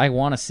see it. I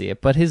want to see it,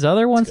 but his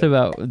other ones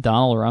about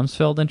Donald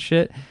Rumsfeld and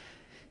shit.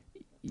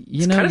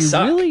 You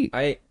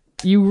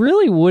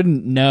really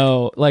wouldn't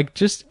know.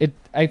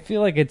 I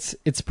feel like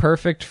it's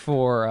perfect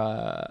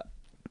for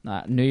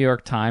New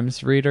York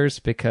Times readers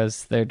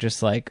because they're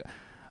just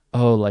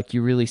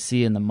you really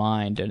see in the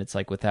mind, and it's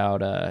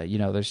without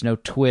there's no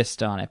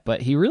twist on it.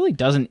 But he really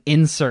doesn't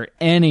insert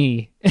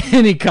any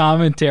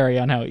commentary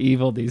on how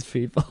evil these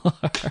people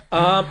are.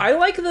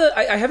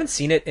 I haven't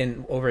seen it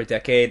in over a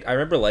decade. I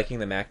remember liking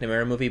the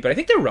McNamara movie, but I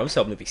think the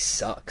Rumsfeld movie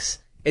sucks.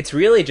 It's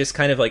really just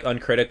kind of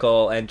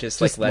uncritical and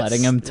just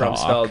letting him talk.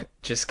 Rumsfeld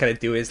just kind of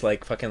do his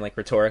fucking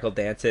rhetorical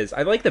dances.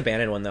 I like the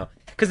Bannon one though,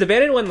 because the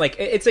Bannon one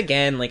it's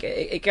again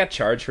it got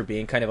charged for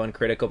being kind of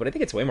uncritical, but I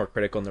think it's way more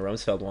critical in the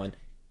Rumsfeld one.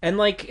 And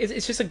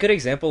it's just a good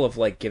example of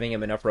giving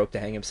him enough rope to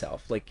hang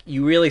himself.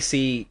 You really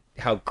see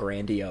how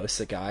grandiose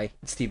a guy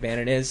Steve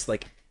Bannon is. I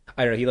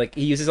don't know,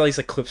 he uses all these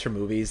clips from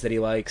movies that he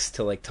likes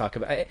to talk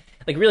about,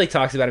 really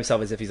talks about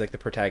himself as if he's the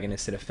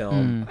protagonist in a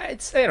film. I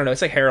don't know,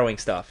 it's harrowing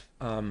stuff.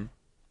 I'm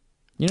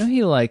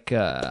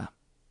gonna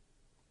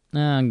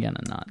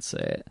not say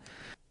it.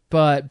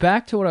 But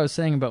back to what I was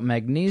saying about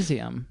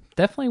magnesium,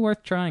 definitely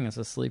worth trying as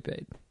a sleep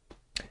aid.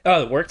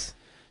 Oh, it works?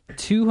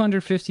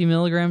 250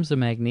 milligrams of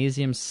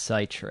magnesium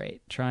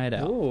citrate. Try it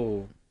out.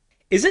 Ooh.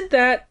 Isn't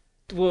that...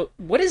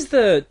 what is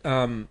the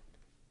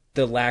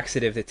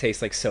laxative that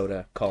tastes like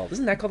soda called?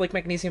 Isn't that called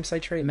magnesium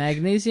citrate?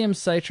 Magnesium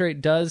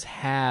citrate does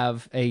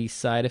have a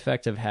side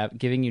effect of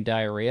giving you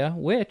diarrhea,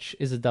 which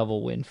is a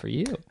double win for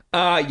you.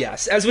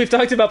 Yes. As we've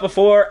talked about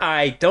before,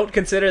 I don't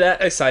consider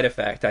that a side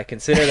effect. I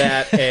consider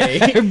that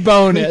a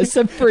bonus,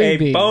 a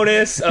freebie. A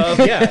bonus of,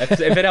 if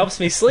it helps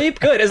me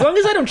sleep, good. As long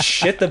as I don't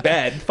shit the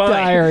bed, fine.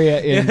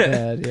 Diarrhea in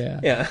bed, yeah.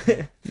 Yeah.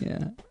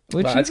 Yeah.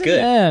 Which that's good.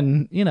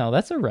 Then,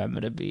 that's a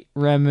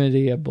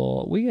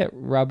remediable. We get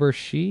rubber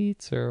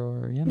sheets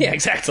or Yeah,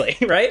 exactly.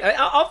 Right?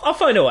 I'll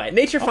find a way.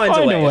 Nature finds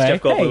a way, as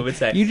Jeff Goldblum would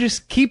say. You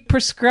just keep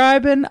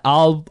prescribing.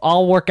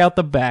 I'll work out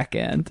the back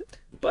end.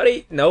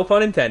 Buddy, no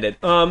pun intended.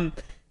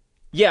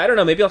 Yeah, I don't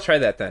know. Maybe I'll try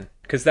that then.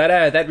 Because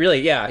that really,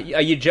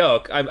 you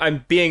joke.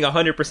 I'm being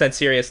 100%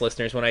 serious,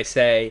 listeners, when I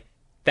say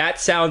that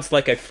sounds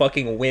like a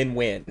fucking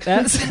win-win.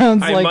 That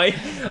sounds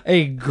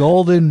a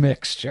golden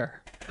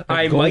mixture.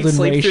 I might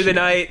sleep through the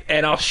night,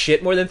 and I'll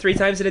shit more than 3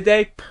 times in a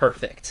day.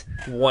 Perfect.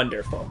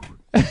 Wonderful.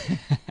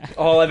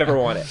 All I've ever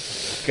wanted.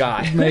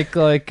 God. Make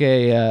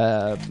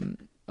a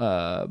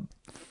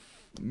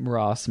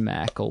Ross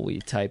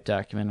McElwee type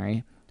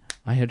documentary.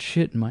 I had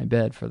shit in my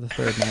bed for the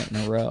 3rd night in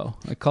a row.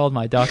 I called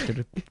my doctor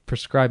to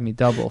prescribe me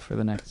double for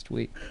the next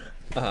week.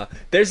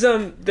 There's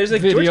a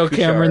video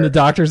camera in the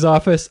doctor's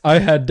office. I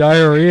had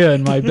diarrhea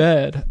in my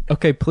bed.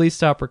 Okay, please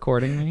stop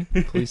recording me.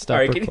 Please stop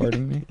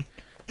recording me.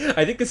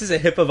 I think this is a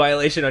HIPAA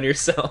violation on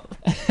yourself.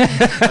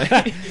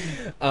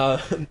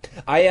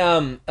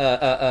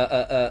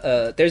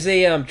 There's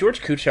a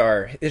George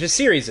Kuchar. There's a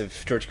series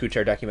of George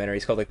Kuchar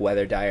documentaries called like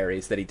Weather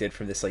Diaries that he did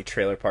from this like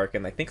trailer park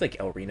in I think like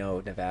El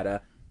Reno,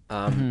 Nevada.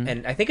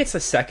 And I think it's the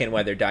second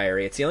Weather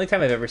Diary. It's the only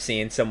time I've ever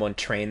seen someone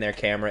train their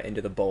camera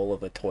into the bowl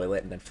of a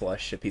toilet and then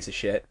flush a piece of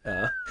shit.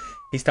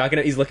 He's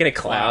looking at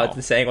clouds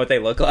and saying what they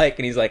look like,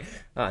 and he's like,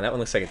 "Oh, that one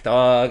looks like a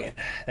dog, and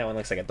that one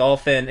looks like a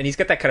dolphin," and he's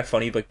got that kind of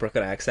funny like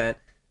Brooklyn accent.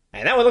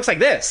 And that one looks like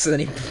this, and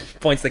then he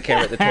points the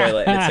camera at the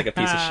toilet, and it's like a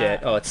piece of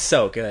shit. Oh, it's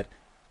so good.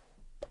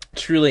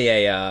 Truly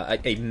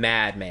a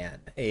madman,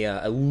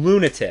 a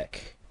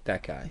lunatic.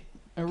 That guy,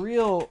 a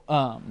real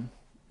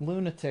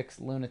lunatic's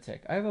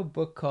lunatic. I have a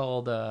book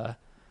called here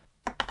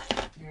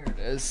it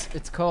is.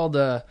 It's called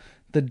The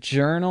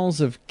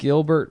Journals of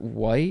Gilbert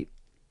White.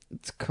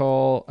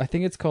 I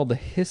think it's called The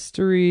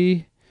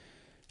History.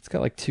 It's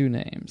got like two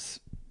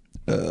names.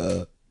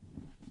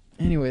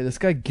 Anyway, this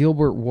guy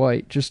Gilbert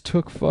White just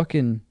took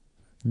fucking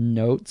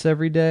notes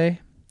every day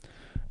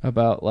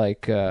about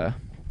like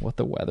what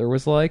the weather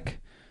was like,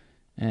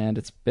 and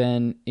it's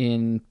been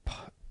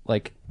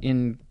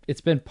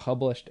it's been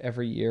published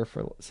every year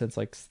since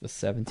like the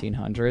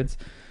 1700s,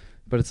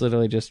 but it's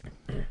literally just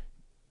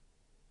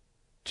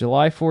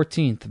July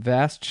 14th,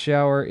 vast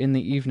shower in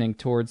the evening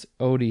towards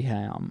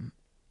Odiham.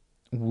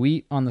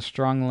 Wheat on the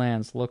strong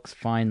lands looks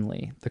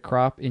finely. The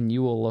crop in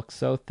Ewell looks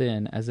so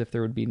thin as if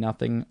there would be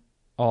nothing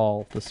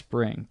all the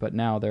spring, but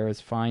now there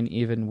is fine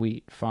even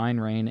wheat, fine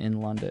rain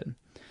in London.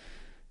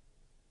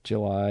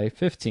 July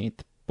 15th,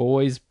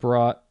 boys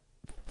brought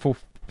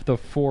the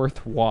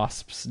fourth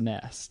wasp's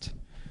nest.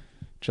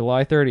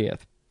 July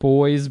 30th,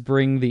 boys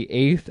bring the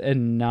 8th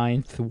and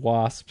 9th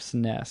wasp's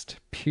nest.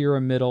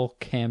 Pyramidal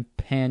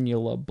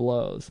campanula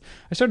blows.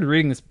 I started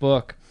reading this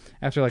book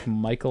after like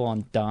Michael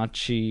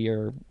Ondaatje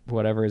or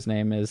whatever his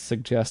name is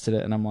suggested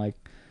it, and I'm like,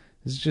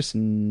 this is just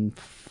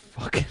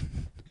fucking...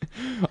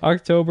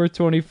 October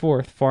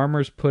 24th,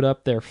 farmers put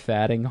up their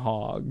fatting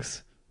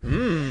hogs.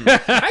 I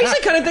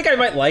actually kind of think I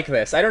might like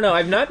this. I don't know.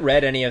 I've not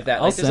read any of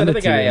that. Like, there's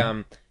another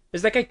guy.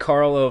 There's that guy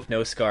Carl Ove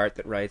Noskart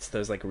that writes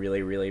those like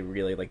really, really,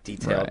 really like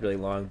detailed, really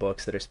long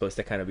books that are supposed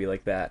to kind of be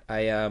like that.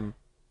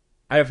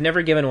 I've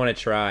never given one a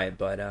try,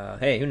 but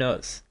hey, who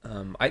knows?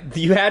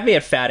 You had me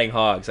at fatting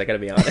hogs. I got to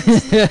be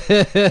honest.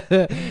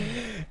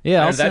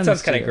 Yeah, that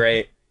sounds kind of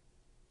great.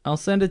 I'll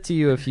send it to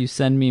you if you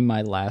send me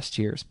my last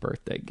year's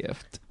birthday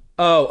gift.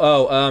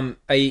 There's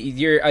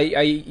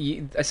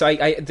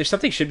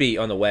something should be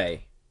on the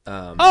way.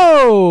 From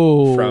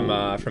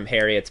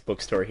Harriet's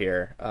bookstore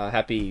here.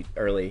 Happy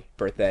early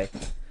birthday.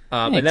 Thanks,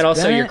 and then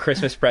also Bennett. Your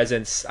Christmas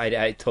presents.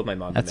 I told my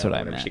mom. That's to mail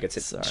what I meant. She gets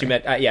it. Sorry. She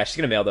meant. she's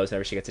gonna mail those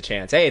whenever she gets a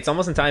chance. Hey, it's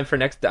almost in time for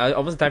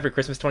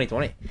Christmas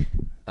 2020.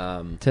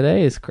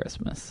 Today is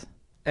Christmas.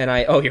 And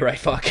you're right.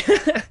 Fuck.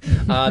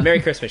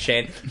 Merry Christmas,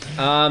 Shane.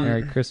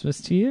 Merry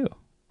Christmas to you.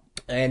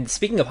 And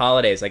speaking of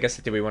holidays, I guess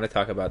do we want to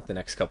talk about the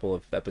next couple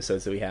of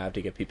episodes that we have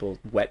to get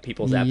whet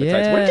people's appetites?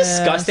 Yes. What a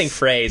disgusting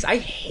phrase! I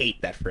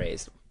hate that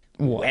phrase.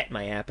 What? Whet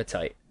my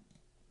appetite.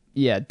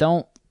 Yeah,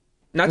 don't.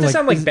 Not to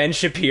sound like Ben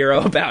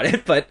Shapiro about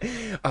it, but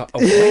a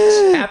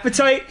wet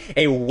appetite,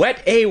 a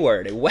wet A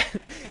word, a wet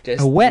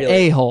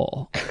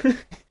a-hole.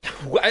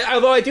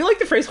 Although I do like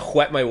the phrase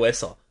 "wet my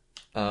whistle."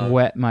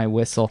 Wet my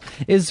whistle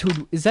is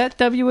that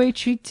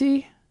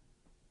WHET?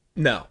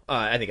 No,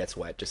 I think that's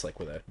wet, just like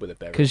with a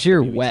beverage. Because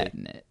you're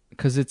wetting it,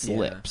 because it's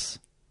lips.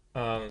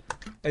 I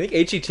think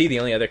HET, the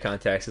only other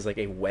context, is like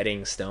a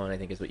wetting stone. I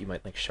think is what you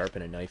might like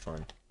sharpen a knife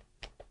on.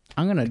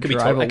 I'm gonna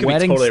drive a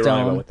wetting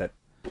stone. With that.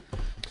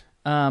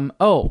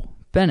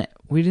 Bennett,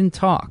 we didn't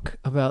talk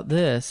about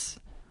this.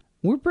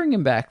 We're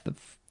bringing back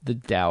the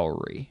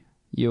dowry.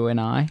 You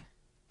and I.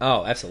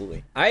 Oh,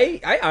 absolutely.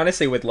 I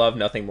honestly would love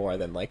nothing more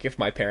than like if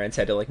my parents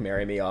had to like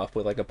marry me off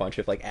with like a bunch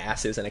of like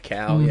asses and a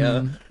cow. Mm-hmm,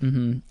 yeah.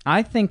 Mm-hmm.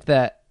 I think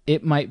that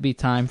it might be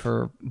time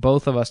for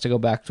both of us to go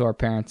back to our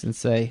parents and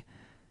say,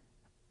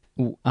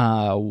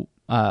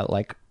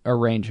 like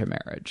arrange a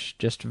marriage.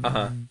 Just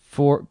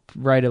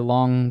write a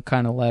long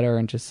kind of letter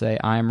and just say,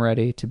 I'm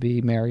ready to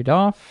be married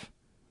off.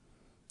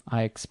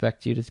 I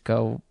expect you to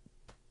go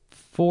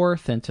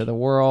forth into the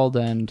world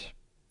and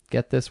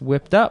get this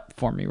whipped up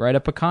for me. Write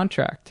up a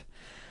contract.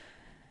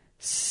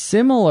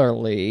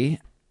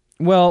 Similarly,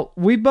 well,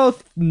 we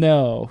both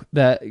know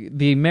that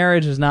the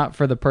marriage is not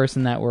for the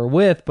person that we're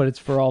with, but it's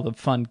for all the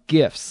fun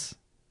gifts,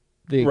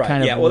 the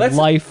kind of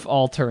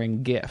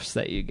life-altering gifts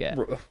that you get.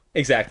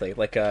 Exactly,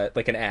 like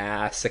an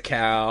ass, a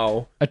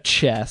cow, a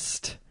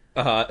chest,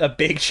 a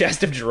big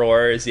chest of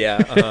drawers.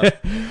 Yeah,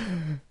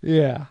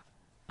 yeah.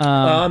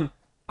 I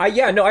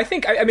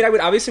think. I mean, I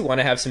would obviously want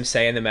to have some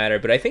say in the matter,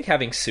 but I think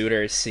having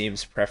suitors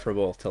seems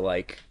preferable to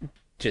like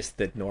just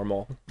the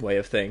normal way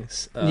of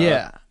things.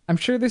 Yeah. I'm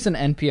sure there's an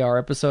NPR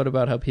episode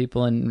about how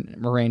people in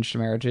arranged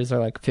marriages are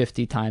like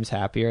 50 times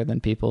happier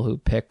than people who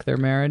pick their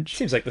marriage.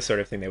 Seems like the sort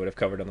of thing they would have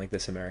covered on like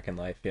This American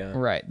Life, yeah.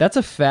 Right. That's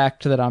a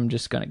fact that I'm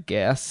just going to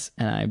guess,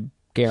 and I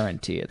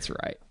guarantee it's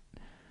right.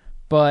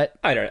 But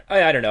I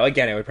don't know.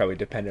 Again, it would probably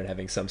depend on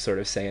having some sort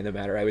of say in the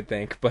matter, I would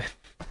think. But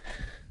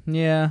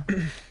yeah,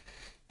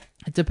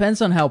 it depends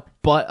on how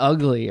butt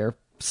ugly your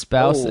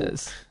spouse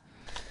is.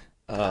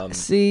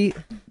 See,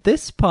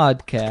 this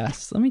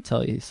podcast, let me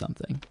tell you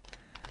something.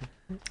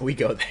 We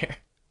go there.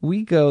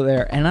 We go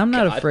there, and I'm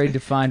not afraid to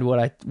find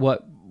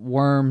what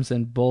worms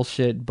and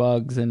bullshit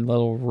bugs and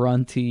little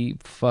runty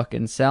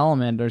fucking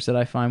salamanders that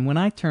I find when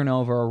I turn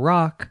over a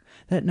rock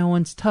that no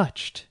one's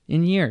touched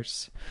in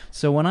years.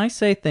 So when I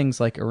say things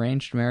like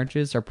arranged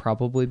marriages are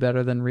probably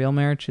better than real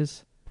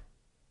marriages,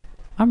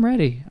 I'm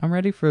ready. I'm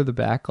ready for the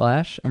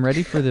backlash. I'm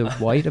ready for the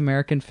white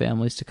American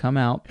families to come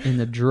out in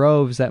the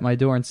droves at my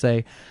door and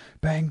say,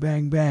 bang,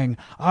 bang, bang,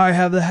 I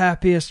have the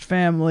happiest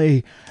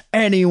family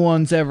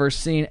anyone's ever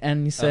seen.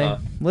 And you say,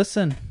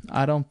 listen,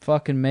 I don't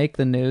fucking make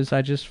the news.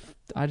 I just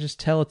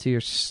tell it to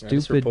your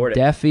stupid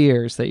deaf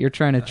ears that you're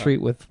trying to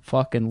treat with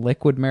fucking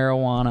liquid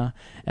marijuana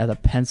at a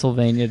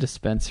Pennsylvania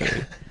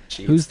dispensary.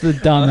 Who's the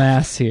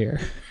dumbass here?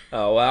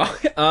 Oh, wow.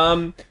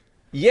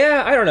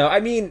 Yeah, I don't know. I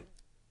mean,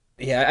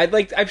 yeah,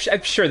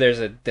 I'm sure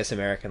there's a This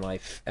American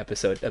Life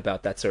episode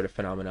about that sort of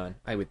phenomenon,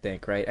 I would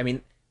think, right? I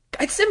mean,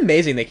 it's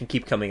amazing they can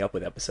keep coming up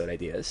with episode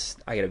ideas.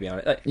 I gotta be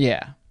honest.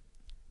 Yeah.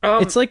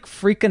 It's like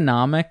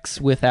Freakonomics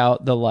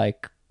without the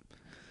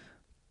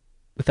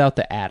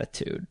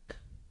attitude.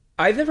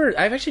 I've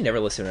actually never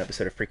listened to an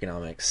episode of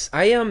Freakonomics.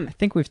 I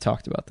think we've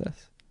talked about this.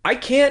 I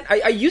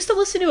used to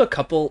listen to a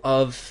couple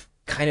of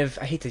kind of,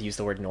 I hate to use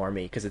the word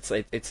normie because it's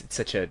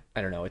such a,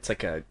 I don't know, it's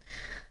like an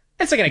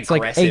aggressive,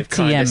 like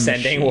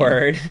condescending machine.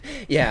 Word.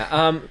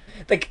 Yeah.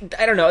 Like,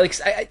 I don't know, like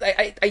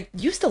I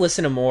used to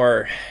listen to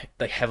more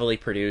like heavily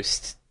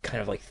produced kind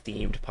of like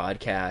themed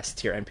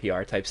podcasts, your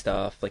NPR type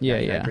stuff, like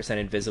 99%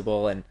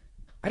 Invisible, and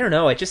I don't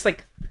know, I just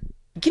like,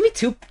 Give me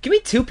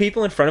two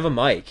people in front of a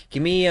mic.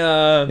 Give me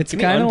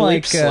unbleeped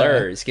like,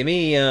 slurs. Give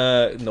me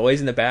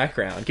noise in the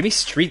background. Give me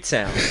street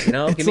sounds. You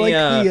know,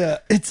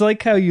 it's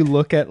like how you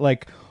look at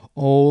like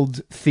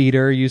old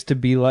theater used to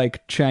be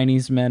like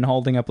Chinese men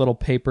holding up little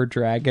paper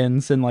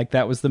dragons, and like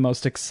that was the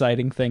most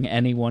exciting thing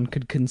anyone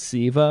could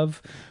conceive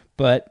of.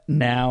 But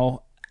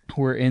now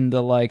we're in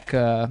the like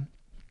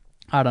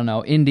I don't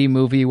know, indie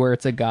movie where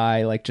it's a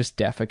guy like just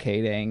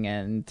defecating,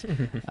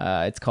 and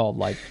it's called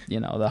like, you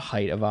know, the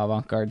height of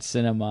avant-garde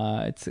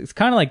cinema. It's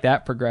kind of like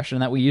that progression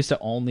that we used to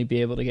only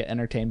be able to get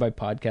entertained by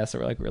podcasts that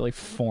were like really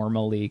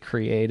formally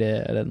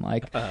created and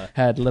like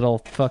had little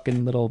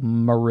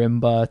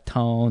marimba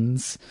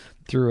tones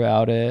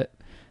throughout it,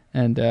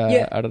 and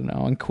I don't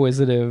know,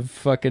 inquisitive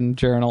fucking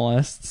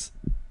journalists.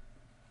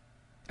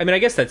 I mean, I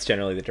guess that's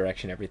generally the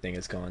direction everything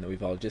has gone, that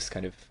we've all just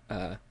kind of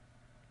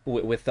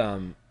with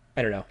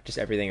I don't know, just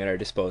everything at our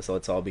disposal.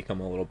 It's all become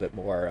a little bit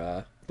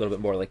more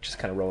like just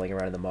kind of rolling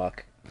around in the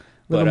muck. A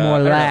little more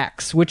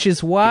lax, which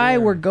is why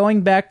we're going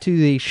back to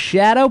the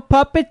Shadow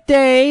Puppet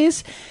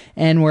days,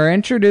 and we're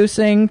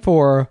introducing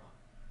for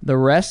the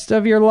rest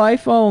of your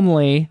life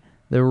only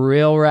the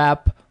Real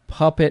Rap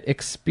Puppet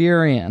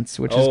Experience,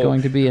 which is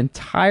going to be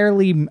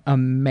entirely a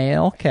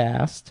male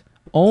cast,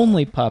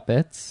 only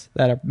puppets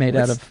that are made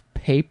out of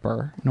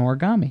paper and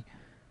origami.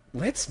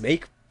 Let's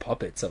make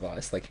puppets of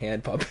us, like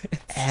hand puppets.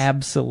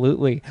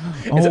 Absolutely.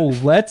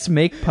 Let's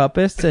make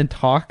puppets and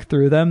talk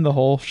through them the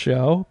whole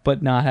show,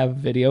 but not have a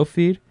video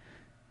feed.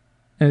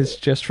 And it's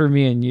just for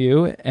me and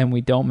you, and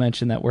we don't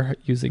mention that we're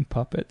using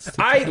puppets.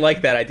 I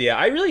like that idea.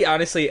 I really,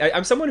 honestly,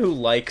 I'm someone who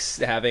likes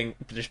having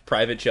just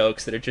private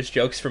jokes that are just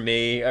jokes for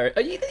me. Or,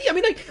 I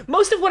mean, like,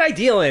 most of what I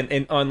deal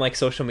in on like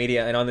social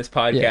media and on this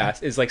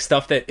podcast is like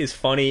stuff that is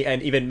funny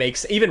and even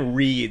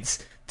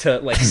reads to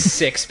like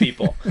 6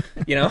 people,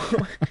 you know?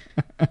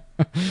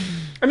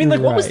 I mean, like,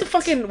 what was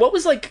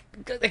like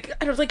I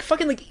don't know, like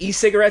fucking like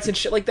e-cigarettes and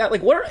shit like that?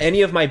 Like, what are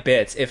any of my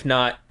bits if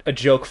not a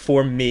joke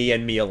for me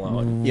and me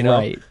alone, you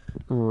know?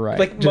 Right.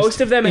 Like, most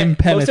of them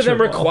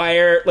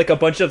require like a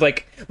bunch of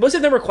like, most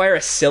of them require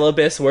a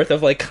syllabus worth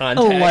of like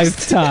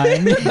context. A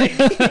lifetime.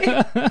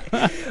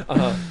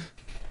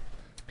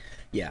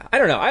 Yeah, I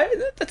don't know.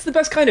 That's the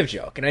best kind of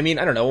joke. And I mean,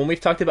 I don't know, when we've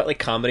talked about like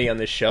comedy on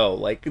this show,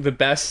 like the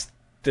best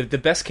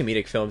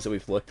comedic films that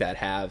we've looked at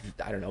have,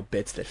 I don't know,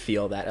 bits that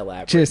feel that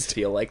elaborate, just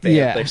feel like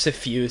they're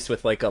suffused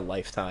with like a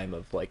lifetime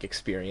of like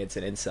experience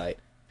and insight.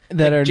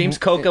 That like James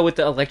Coca with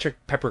the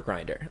electric pepper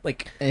grinder.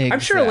 Like, exactly.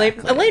 I'm sure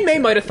Elaine May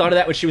might have thought of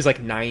that when she was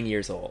like 9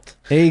 years old.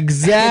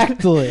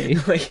 Exactly.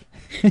 Like,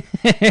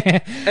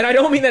 and I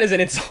don't mean that as an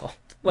insult.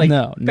 Like,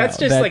 that's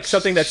just like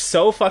something that's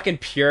so fucking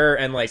pure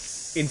and like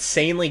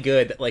insanely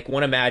good that like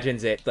one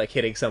imagines it like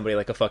hitting somebody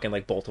like a fucking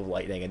like bolt of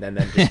lightning, and then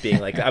them just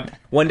being like,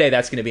 one day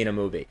that's gonna be in a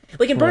movie.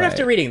 Like in Burn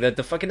After Reading, the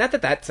fucking, not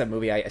that that's a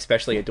movie I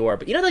especially adore,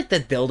 but you know, like the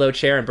dildo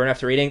chair in Burn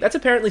After Reading, that's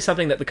apparently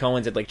something that the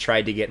Coens had like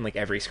tried to get in like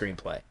every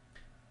screenplay.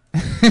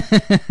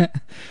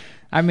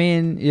 I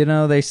mean, you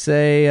know, they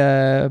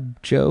say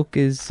joke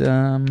is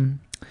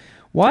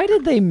why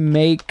did they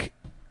make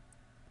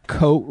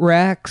coat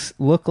racks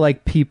look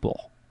like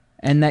people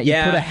and that you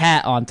put a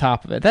hat on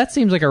top of it. That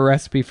seems like a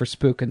recipe for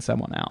spooking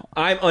someone out.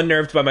 I'm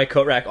unnerved by my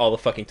coat rack all the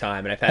fucking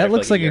time, and I've had that it for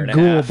looks like a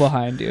ghoul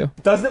behind you.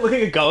 Doesn't it look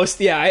like a ghost?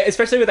 Yeah,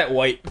 especially with that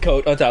white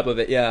coat on top of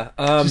it. Yeah,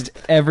 just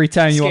every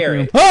time you walk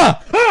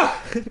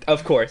in,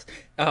 of course.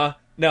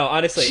 No,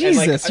 honestly,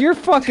 Jesus, you're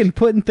fucking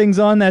putting things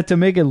on that to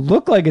make it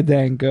look like a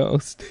dang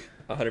ghost.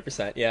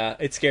 100%. Yeah,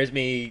 it scares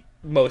me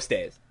most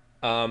days.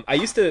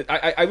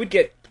 I would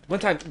get. One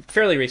time,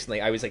 fairly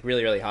recently, I was like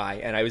really, really high,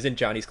 and I was in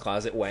Johnny's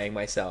closet weighing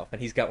myself, and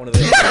he's got one of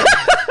those.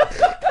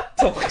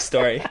 It's a long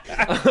story.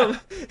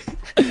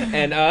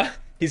 And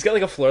he's got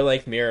like a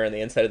floor-length mirror on the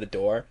inside of the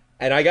door,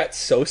 and I got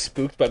so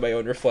spooked by my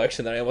own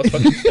reflection that I almost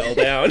fucking fell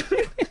down.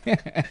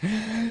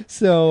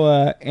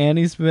 So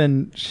Annie's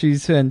been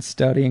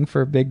studying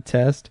for a big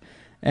test,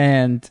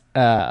 and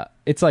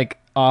it's like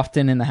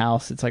often in the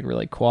house it's like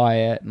really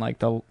quiet, and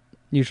like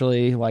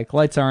usually like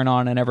lights aren't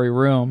on in every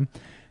room.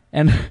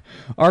 And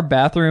our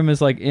bathroom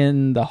is like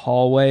in the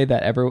hallway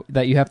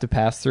that you have to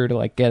pass through to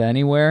like get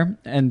anywhere.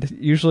 And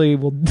usually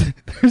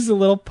there's a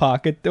little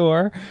pocket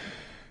door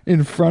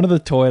in front of the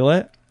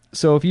toilet.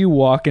 So if you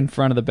walk in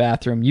front of the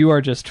bathroom, you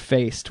are just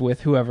faced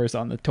with whoever's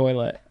on the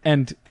toilet.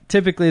 And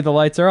typically the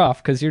lights are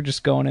off because you're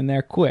just going in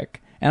there quick.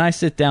 And I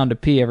sit down to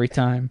pee every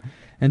time.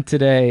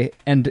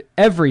 And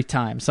every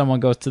time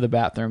someone goes to the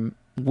bathroom,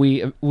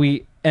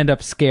 we end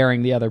up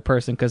scaring the other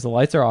person because the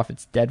lights are off.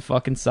 It's dead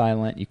fucking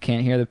silent. You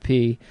can't hear the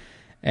pee.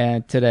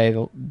 And today,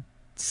 the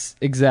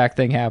exact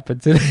thing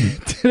happened.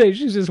 Today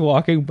she's just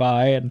walking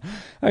by, and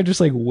I just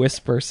like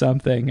whisper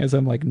something as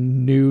I'm like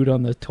nude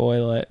on the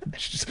toilet.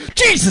 She's just,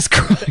 Jesus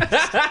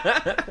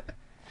Christ!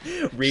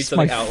 Read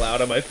something out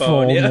loud on my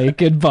phone. Full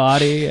naked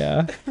body.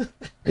 Yeah,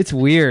 it's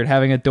weird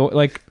having a door.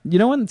 Like, you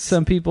know, when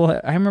some people,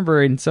 I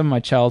remember in some of my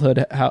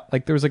childhood, how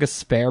like there was like a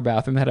spare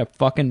bathroom that had a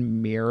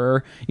fucking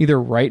mirror either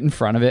right in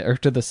front of it or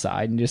to the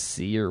side, and just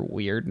see your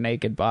weird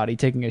naked body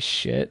taking a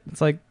shit.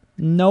 It's like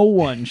no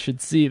one should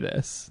see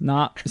this,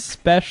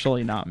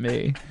 especially not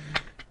me.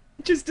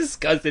 Just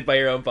disgusted by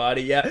your own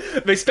body, yeah.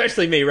 But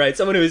especially me, right?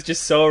 Someone who is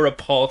just so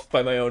repulsed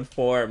by my own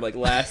form. Like,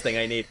 last thing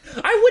I need.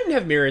 I wouldn't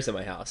have mirrors in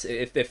my house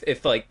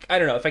if like, I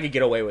don't know, if I could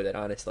get away with it,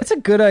 honestly. That's a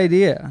good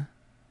idea.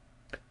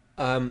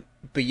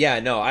 But yeah,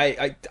 no,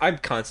 I'm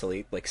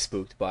constantly like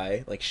spooked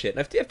by like shit. And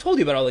I've told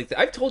you about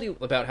I've told you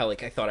about how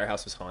like I thought our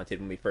house was haunted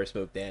when we first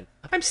moved in.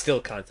 I'm still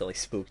constantly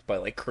spooked by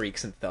like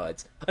creaks and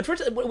thuds.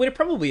 Unfortunately, what it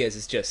probably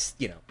is just,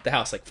 you know, the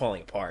house like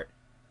falling apart.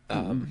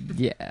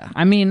 Yeah,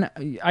 I mean,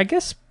 I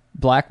guess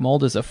black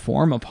mold is a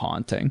form of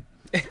haunting.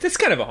 That's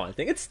kind of a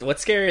haunting. It's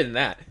what's scarier than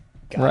that.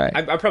 God, right.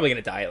 I'm probably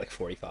gonna die at like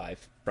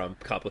 45 from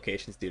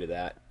complications due to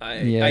that.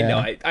 I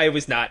know. I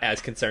was not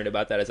as concerned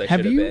about that as I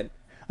should have been.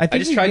 I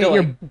just tried to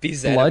like be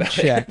zen blood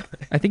check.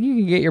 I think you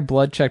can get your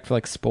blood checked for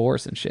like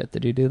spores and shit.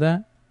 Did you do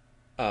that?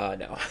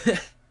 No.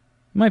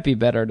 Might be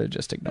better to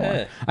just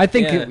ignore. I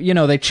think you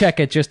know, they check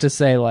it just to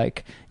say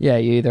like, yeah,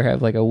 you either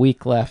have like a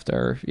week left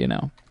or, you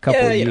know, a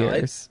couple of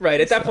years.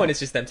 Right. At that point, it's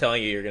just them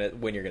telling you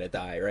when you're gonna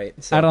die, right?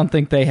 So, I don't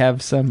think they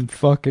have some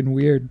fucking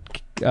weird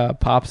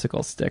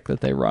popsicle stick that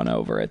they run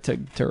over it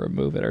to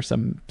remove it, or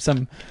some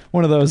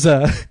one of those.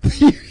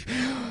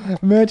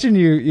 Imagine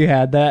you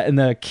had that, and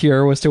the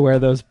cure was to wear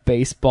those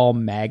baseball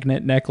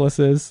magnet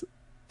necklaces.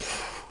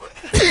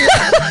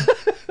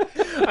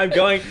 I'm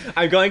going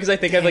because I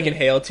think I've like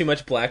inhaled too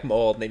much black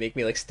mold, and they make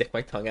me like stick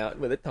my tongue out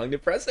with a tongue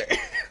depressor.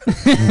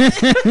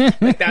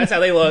 Like, that's how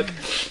they look.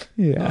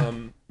 Yeah.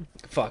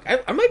 Fuck.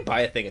 I might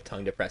buy a thing of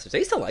tongue depressors. I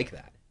used to like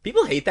that.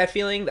 People hate that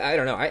feeling. I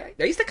don't know. I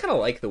used to kind of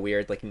like the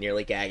weird, like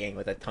nearly gagging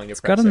with a tongue depressor. It's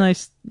got a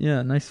nice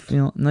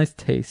feel, nice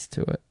taste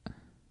to it.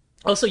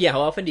 Also, yeah, how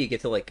often do you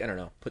get to, like, I don't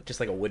know, put just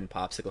like a wooden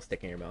popsicle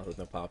stick in your mouth with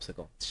no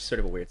popsicle? It's just sort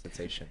of a weird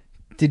sensation.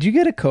 Did you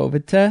get a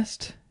COVID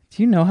test?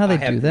 Do you know how they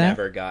do that? I have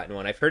never gotten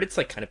one. I've heard it's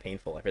like kind of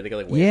painful. I've heard they go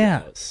like way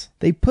up your nose.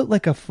 They put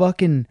like a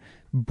fucking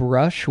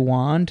brush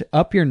wand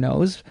up your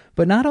nose,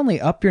 but not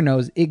only up your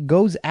nose, it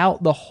goes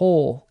out the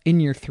hole in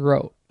your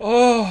throat.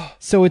 Oh,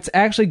 so it's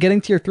actually getting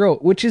to your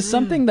throat, which is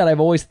something that I've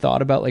always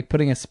thought about, like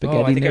putting a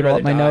spaghetti noodle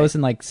up my nose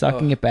and like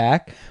sucking it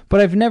back.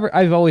 But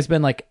I've always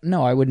been like,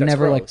 no, I would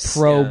never gross.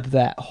 Like probe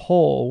that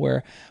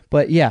hole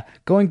but yeah,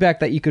 going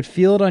back that you could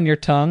feel it on your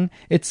tongue.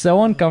 It's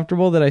so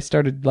uncomfortable that I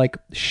started like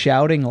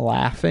shouting,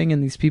 laughing in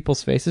these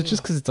people's faces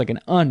just because it's like an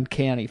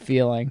uncanny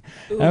feeling.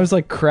 And I was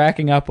like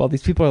cracking up while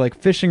these people are like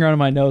fishing around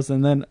my nose.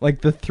 And then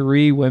like the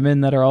three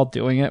women that are all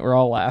doing it were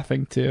all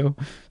laughing too.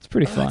 It's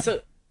pretty fun.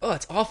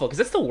 It's awful, because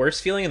that's the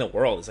worst feeling in the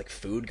world, is like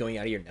food going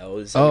out of your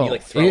nose. When you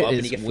like throw up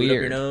and you get food up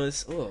your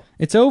nose. Ugh.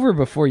 It's over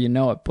before you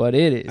know it, but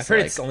it is. I've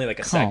heard it's only like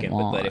a second,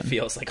 but it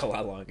feels like a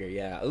lot longer.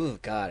 Yeah. Oh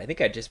God, I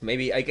think I just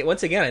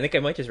once again, I think I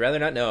might just rather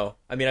not know.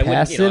 I mean, I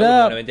wouldn't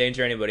want to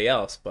endanger anybody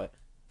else, but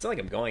it's not like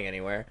I'm going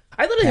anywhere.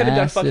 I literally haven't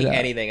done fucking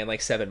anything in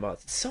like 7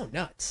 months. It's so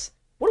nuts.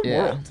 What a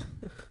world.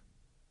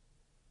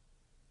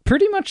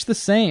 Pretty much the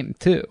same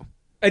too.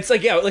 It's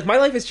like, yeah, like my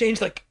life has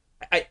changed like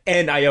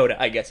an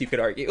iota, I guess you could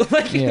argue.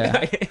 Like,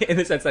 in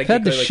the sense, like,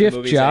 I've had to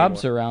shift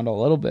jobs around a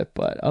little bit,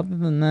 but other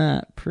than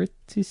that,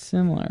 pretty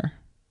similar.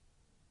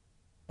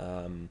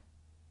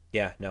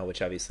 Yeah, no,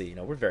 which obviously,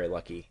 we're very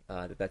lucky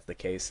that that's the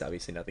case.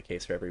 Obviously, not the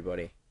case for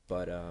everybody,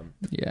 but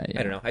Yeah, I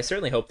yeah. don't know. I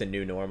certainly hope the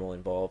new normal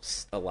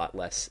involves a lot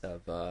less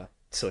of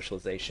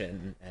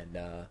socialization and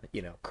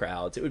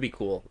crowds. It would be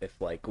cool if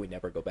like we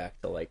never go back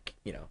to like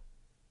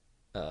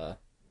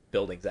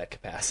buildings at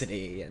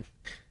capacity and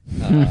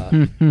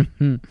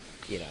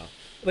you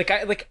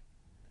know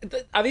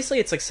obviously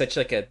it's like such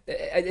like a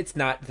it's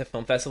not the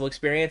film festival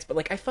experience, but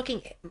like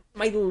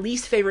my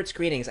least favorite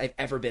screenings I've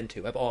ever been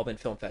to have all been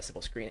film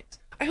festival screenings.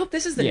 I hope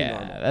this is the new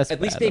normal. That's at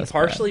bad, least being that's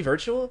partially bad.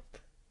 virtual.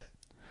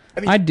 I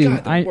mean, I do.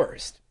 God, the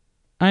worst.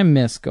 I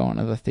miss going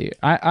to the theater.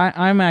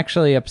 I'm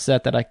actually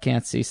upset that I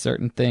can't see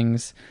certain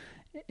things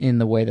in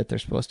the way that they're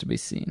supposed to be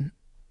seen.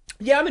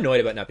 Yeah, I'm annoyed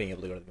about not being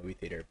able to go to the movie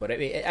theater, but I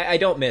mean, I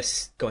don't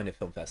miss going to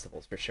film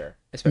festivals for sure.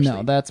 Especially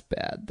No, that's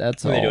bad.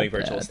 That's when all they're doing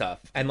virtual bad. stuff,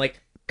 and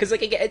like, because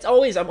like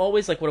I'm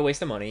always like, what a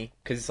waste of money.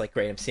 Because it's like,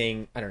 great, I'm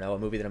seeing, I don't know, a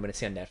movie that I'm going to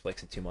see on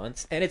Netflix in 2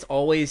 months, and it's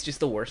always just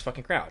the worst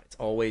fucking crowd. It's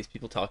always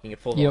people talking at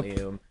full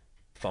volume,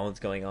 phones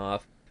going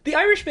off. The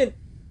Irishman,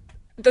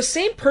 the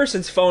same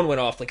person's phone went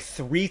off like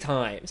 3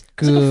 times.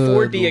 It's like a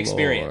 4D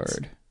experience.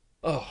 Lord.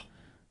 Oh,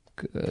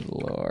 Good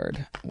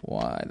Lord.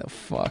 Why the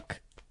fuck?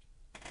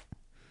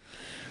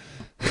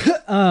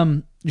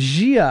 Jia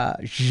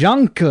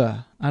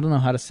Zhangke. I don't know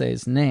how to say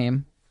his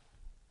name.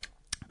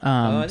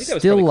 I think that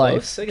was Still probably Life.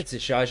 close. I think it's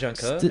Jia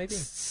Zhangke, maybe.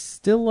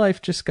 Still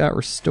Life just got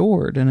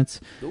restored, and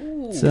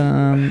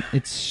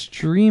it's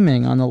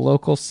streaming on the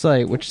local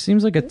site, which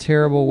seems like a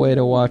terrible way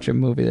to watch a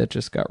movie that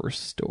just got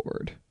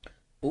restored.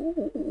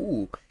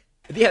 Ooh.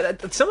 Yeah,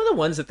 some of the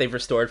ones that they've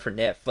restored for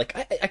NIF, like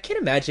I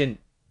can't imagine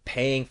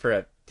paying for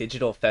a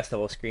digital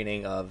festival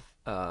screening of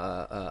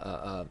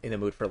In the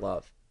Mood for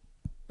Love.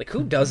 Like,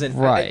 who doesn't?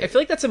 Right. I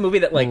feel like that's a movie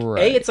that, like,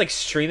 Right. it's like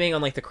streaming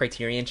on like the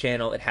Criterion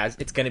channel.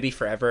 It's going to be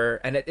forever,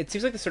 and it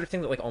seems like the sort of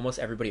thing that like almost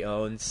everybody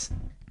owns.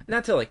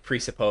 Not to like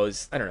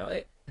presuppose, I don't know.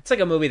 It's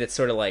like a movie that's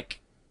sort of like,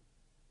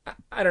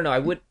 I don't know. I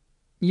don't know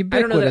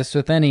Ubiquitous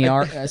with any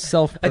a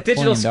self-proclaimed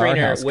digital art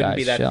screener house wouldn't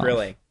be guy's that shelf.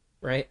 thrilling,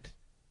 right?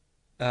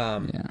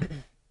 Yeah.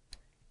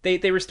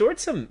 They restored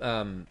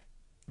some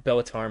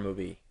Bellatar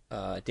movie,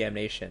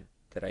 Damnation,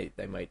 that I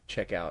might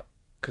check out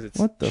because it's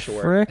What the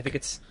short. frick? I think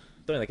it's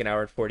only like an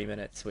hour and 40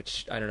 minutes,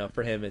 which I don't know,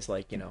 for him is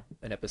like an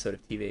episode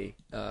of TV.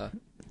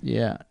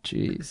 Yeah,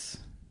 jeez.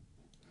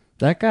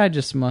 That guy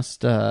just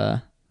must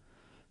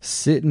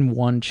sit in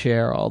one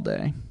chair all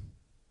day.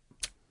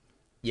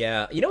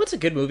 Yeah, what's a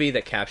good movie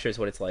that captures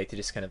what it's like to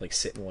just kind of like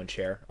sit in one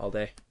chair all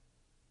day?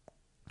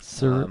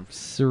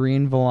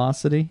 Serene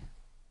Velocity.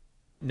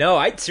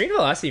 No, Serene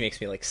Velocity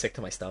makes me like sick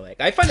to my stomach.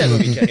 I find that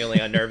movie genuinely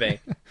unnerving.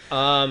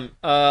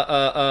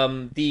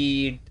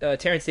 The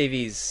Terrence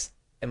Davies,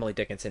 Emily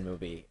Dickinson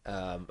movie,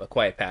 A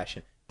Quiet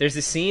Passion. There's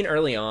a scene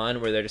early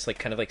on where they're just like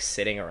kind of like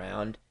sitting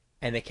around,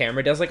 and the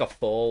camera does like a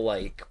full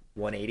like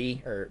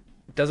 180 or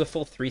does a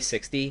full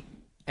 360,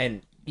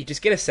 and you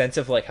just get a sense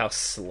of like how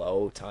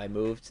slow time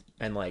moved,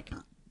 and like,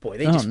 boy,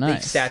 they nice.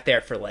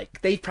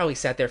 they probably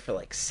sat there for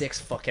like 6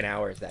 fucking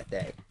hours that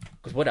day.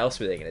 Because what else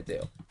were they gonna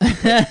do?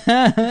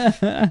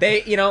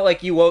 They,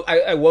 like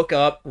I woke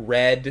up,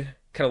 read,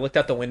 kind of looked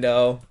out the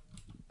window,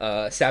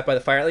 sat by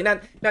the fire.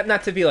 Like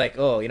not to be like,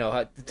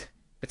 but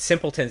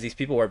simpletons these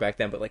people were back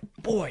then. But like,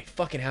 boy,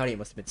 fucking howdy, it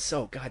must have been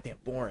so goddamn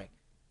boring.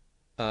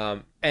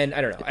 And I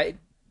don't know.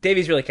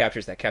 Davies really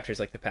captures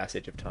like the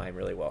passage of time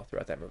really well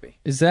throughout that movie.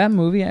 Is that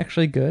movie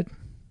actually good?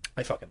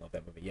 I fucking love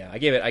that movie. Yeah, I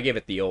gave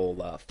it the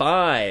old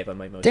 5 on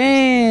my most.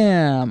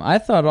 Damn, I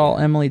thought all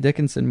Emily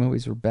Dickinson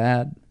movies were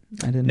bad.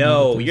 I didn't know No,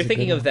 that there was you're a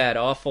thinking good of one. that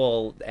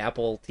awful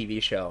Apple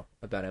TV show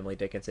about Emily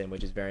Dickinson,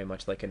 which is very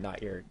much like a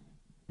not your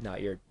Not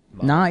your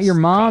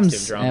mom's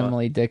costume drama.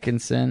 Emily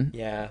Dickinson.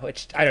 Yeah,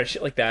 which I don't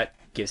shit like that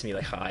gives me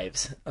like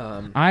hives.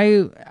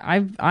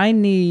 I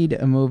need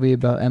a movie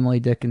about Emily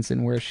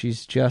Dickinson where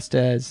she's just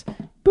as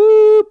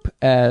boop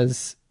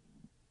as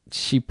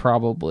she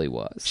probably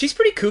was. She's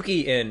pretty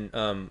kooky in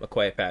A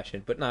Quiet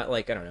Passion, but not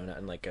like, I don't know, not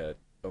in like a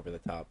over the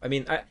top. I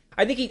mean,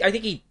 I think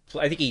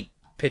he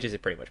pitches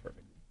it pretty much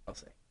perfect. I'll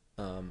say.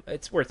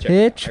 It's worth checking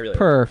out. Pitch I really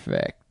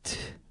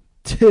Perfect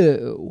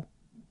 2.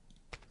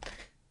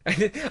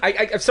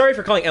 I'm sorry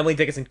for calling Emily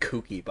Dickinson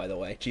kooky, by the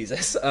way.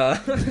 Jesus.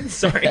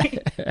 Sorry.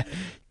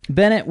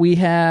 Bennett,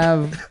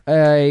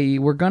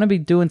 we're going to be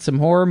doing some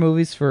horror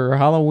movies for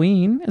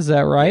Halloween. Is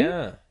that right?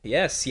 Yeah.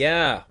 Yes.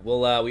 Yeah.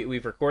 Well,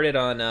 we've recorded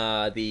on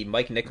the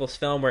Mike Nichols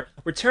film. We're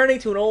returning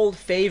to an old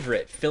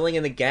favorite, Filling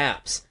in the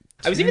Gaps.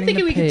 I was even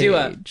thinking we could do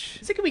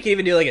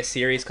like a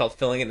series called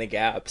Filling in the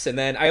Gaps, and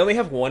then I only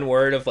have one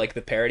word of like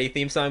the parody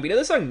theme song. But you know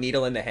the song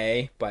 "Needle in the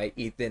Hay" by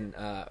Ethan?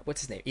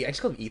 What's his name? I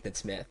just called him Ethan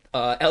Smith.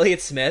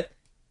 Elliott Smith.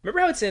 Remember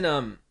how it's in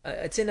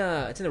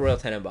the Royal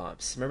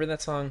Tenenbaums. Remember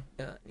that song?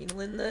 Needle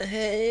in the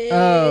hay.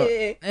 Oh,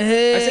 I was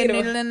hey, thinking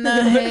needle in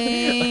the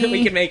hay.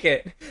 we can make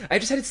it. I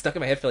just had it stuck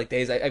in my head for like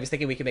days. I was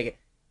thinking we could make it.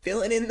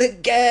 filling in the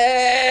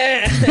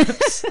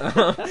gaps.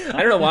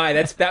 I don't know why.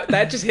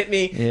 That just hit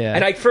me. Yeah.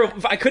 And I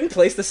couldn't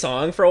place the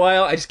song for a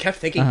while. I just kept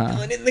thinking,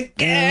 filling in the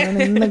gaps.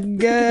 Filling in the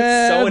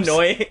gaps. So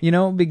annoying. You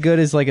know what would be good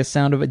is like a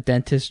sound of a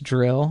dentist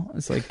drill.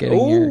 It's like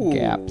getting your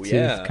gap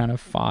tooth kind of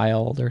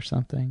filed or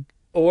something.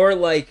 Or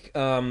like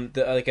God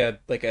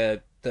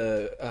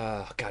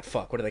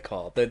fuck, what do they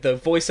call it? The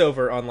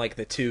voiceover on like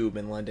the tube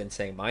in London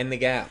saying "Mind the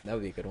gap." That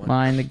would be a good one.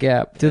 Mind the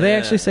gap. Do they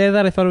actually say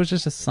that? I thought it was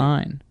just a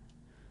sign.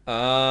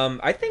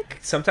 I think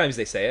sometimes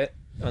they say it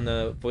on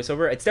the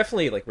voiceover. It's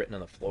definitely like written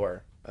on the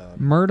floor.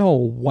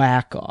 Myrtle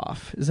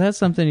Whack-Off. Is that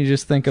something you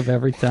just think of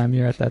every time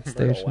you're at that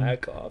station? Myrtle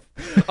Whack-Off.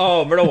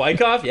 Oh, Myrtle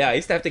Wyckoff? Yeah, I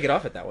used to have to get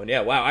off at that one.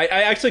 Yeah, wow. I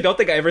actually don't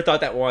think I ever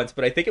thought that once,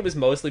 but I think it was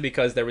mostly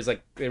because there was a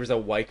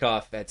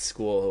Wyckoff at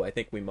school who I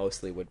think we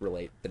mostly would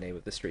relate the name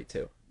of the street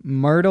to.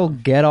 Myrtle,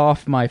 get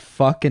off my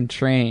fucking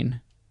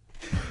train.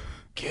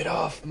 Get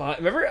off my...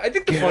 Remember, I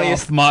think the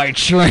funniest... Get off my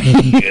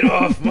train. Get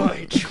off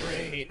my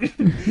train.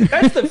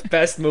 That's the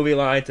best movie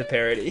line to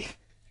parody.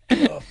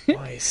 Get off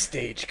my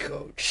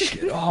stagecoach.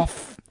 Get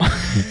off.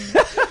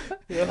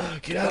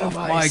 Get out of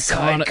my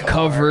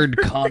covered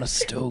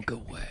Conestoga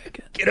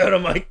wagon. Get out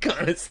of my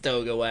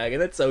Conestoga wagon.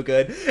 That's so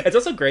good. It's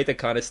also great that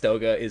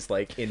Conestoga is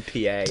like in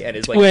PA and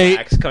is like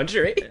Max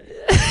country.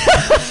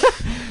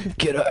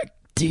 Get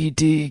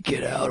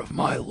out of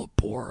my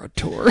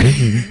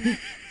laboratory.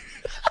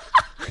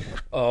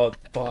 Oh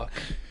fuck.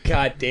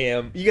 God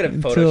damn. You gotta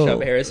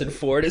Photoshop Harrison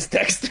Ford as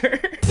Dexter.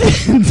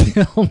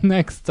 Until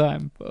next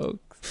time, folks.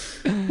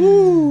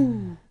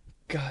 Woo.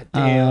 God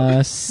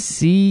damn.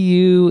 See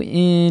you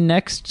in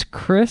next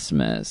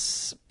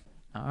Christmas.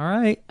 All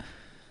right.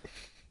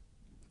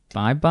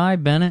 Bye,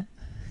 Bennett.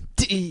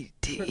 Get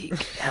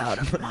out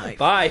of my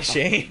Bye,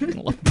 Shane.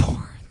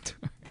 laboratory.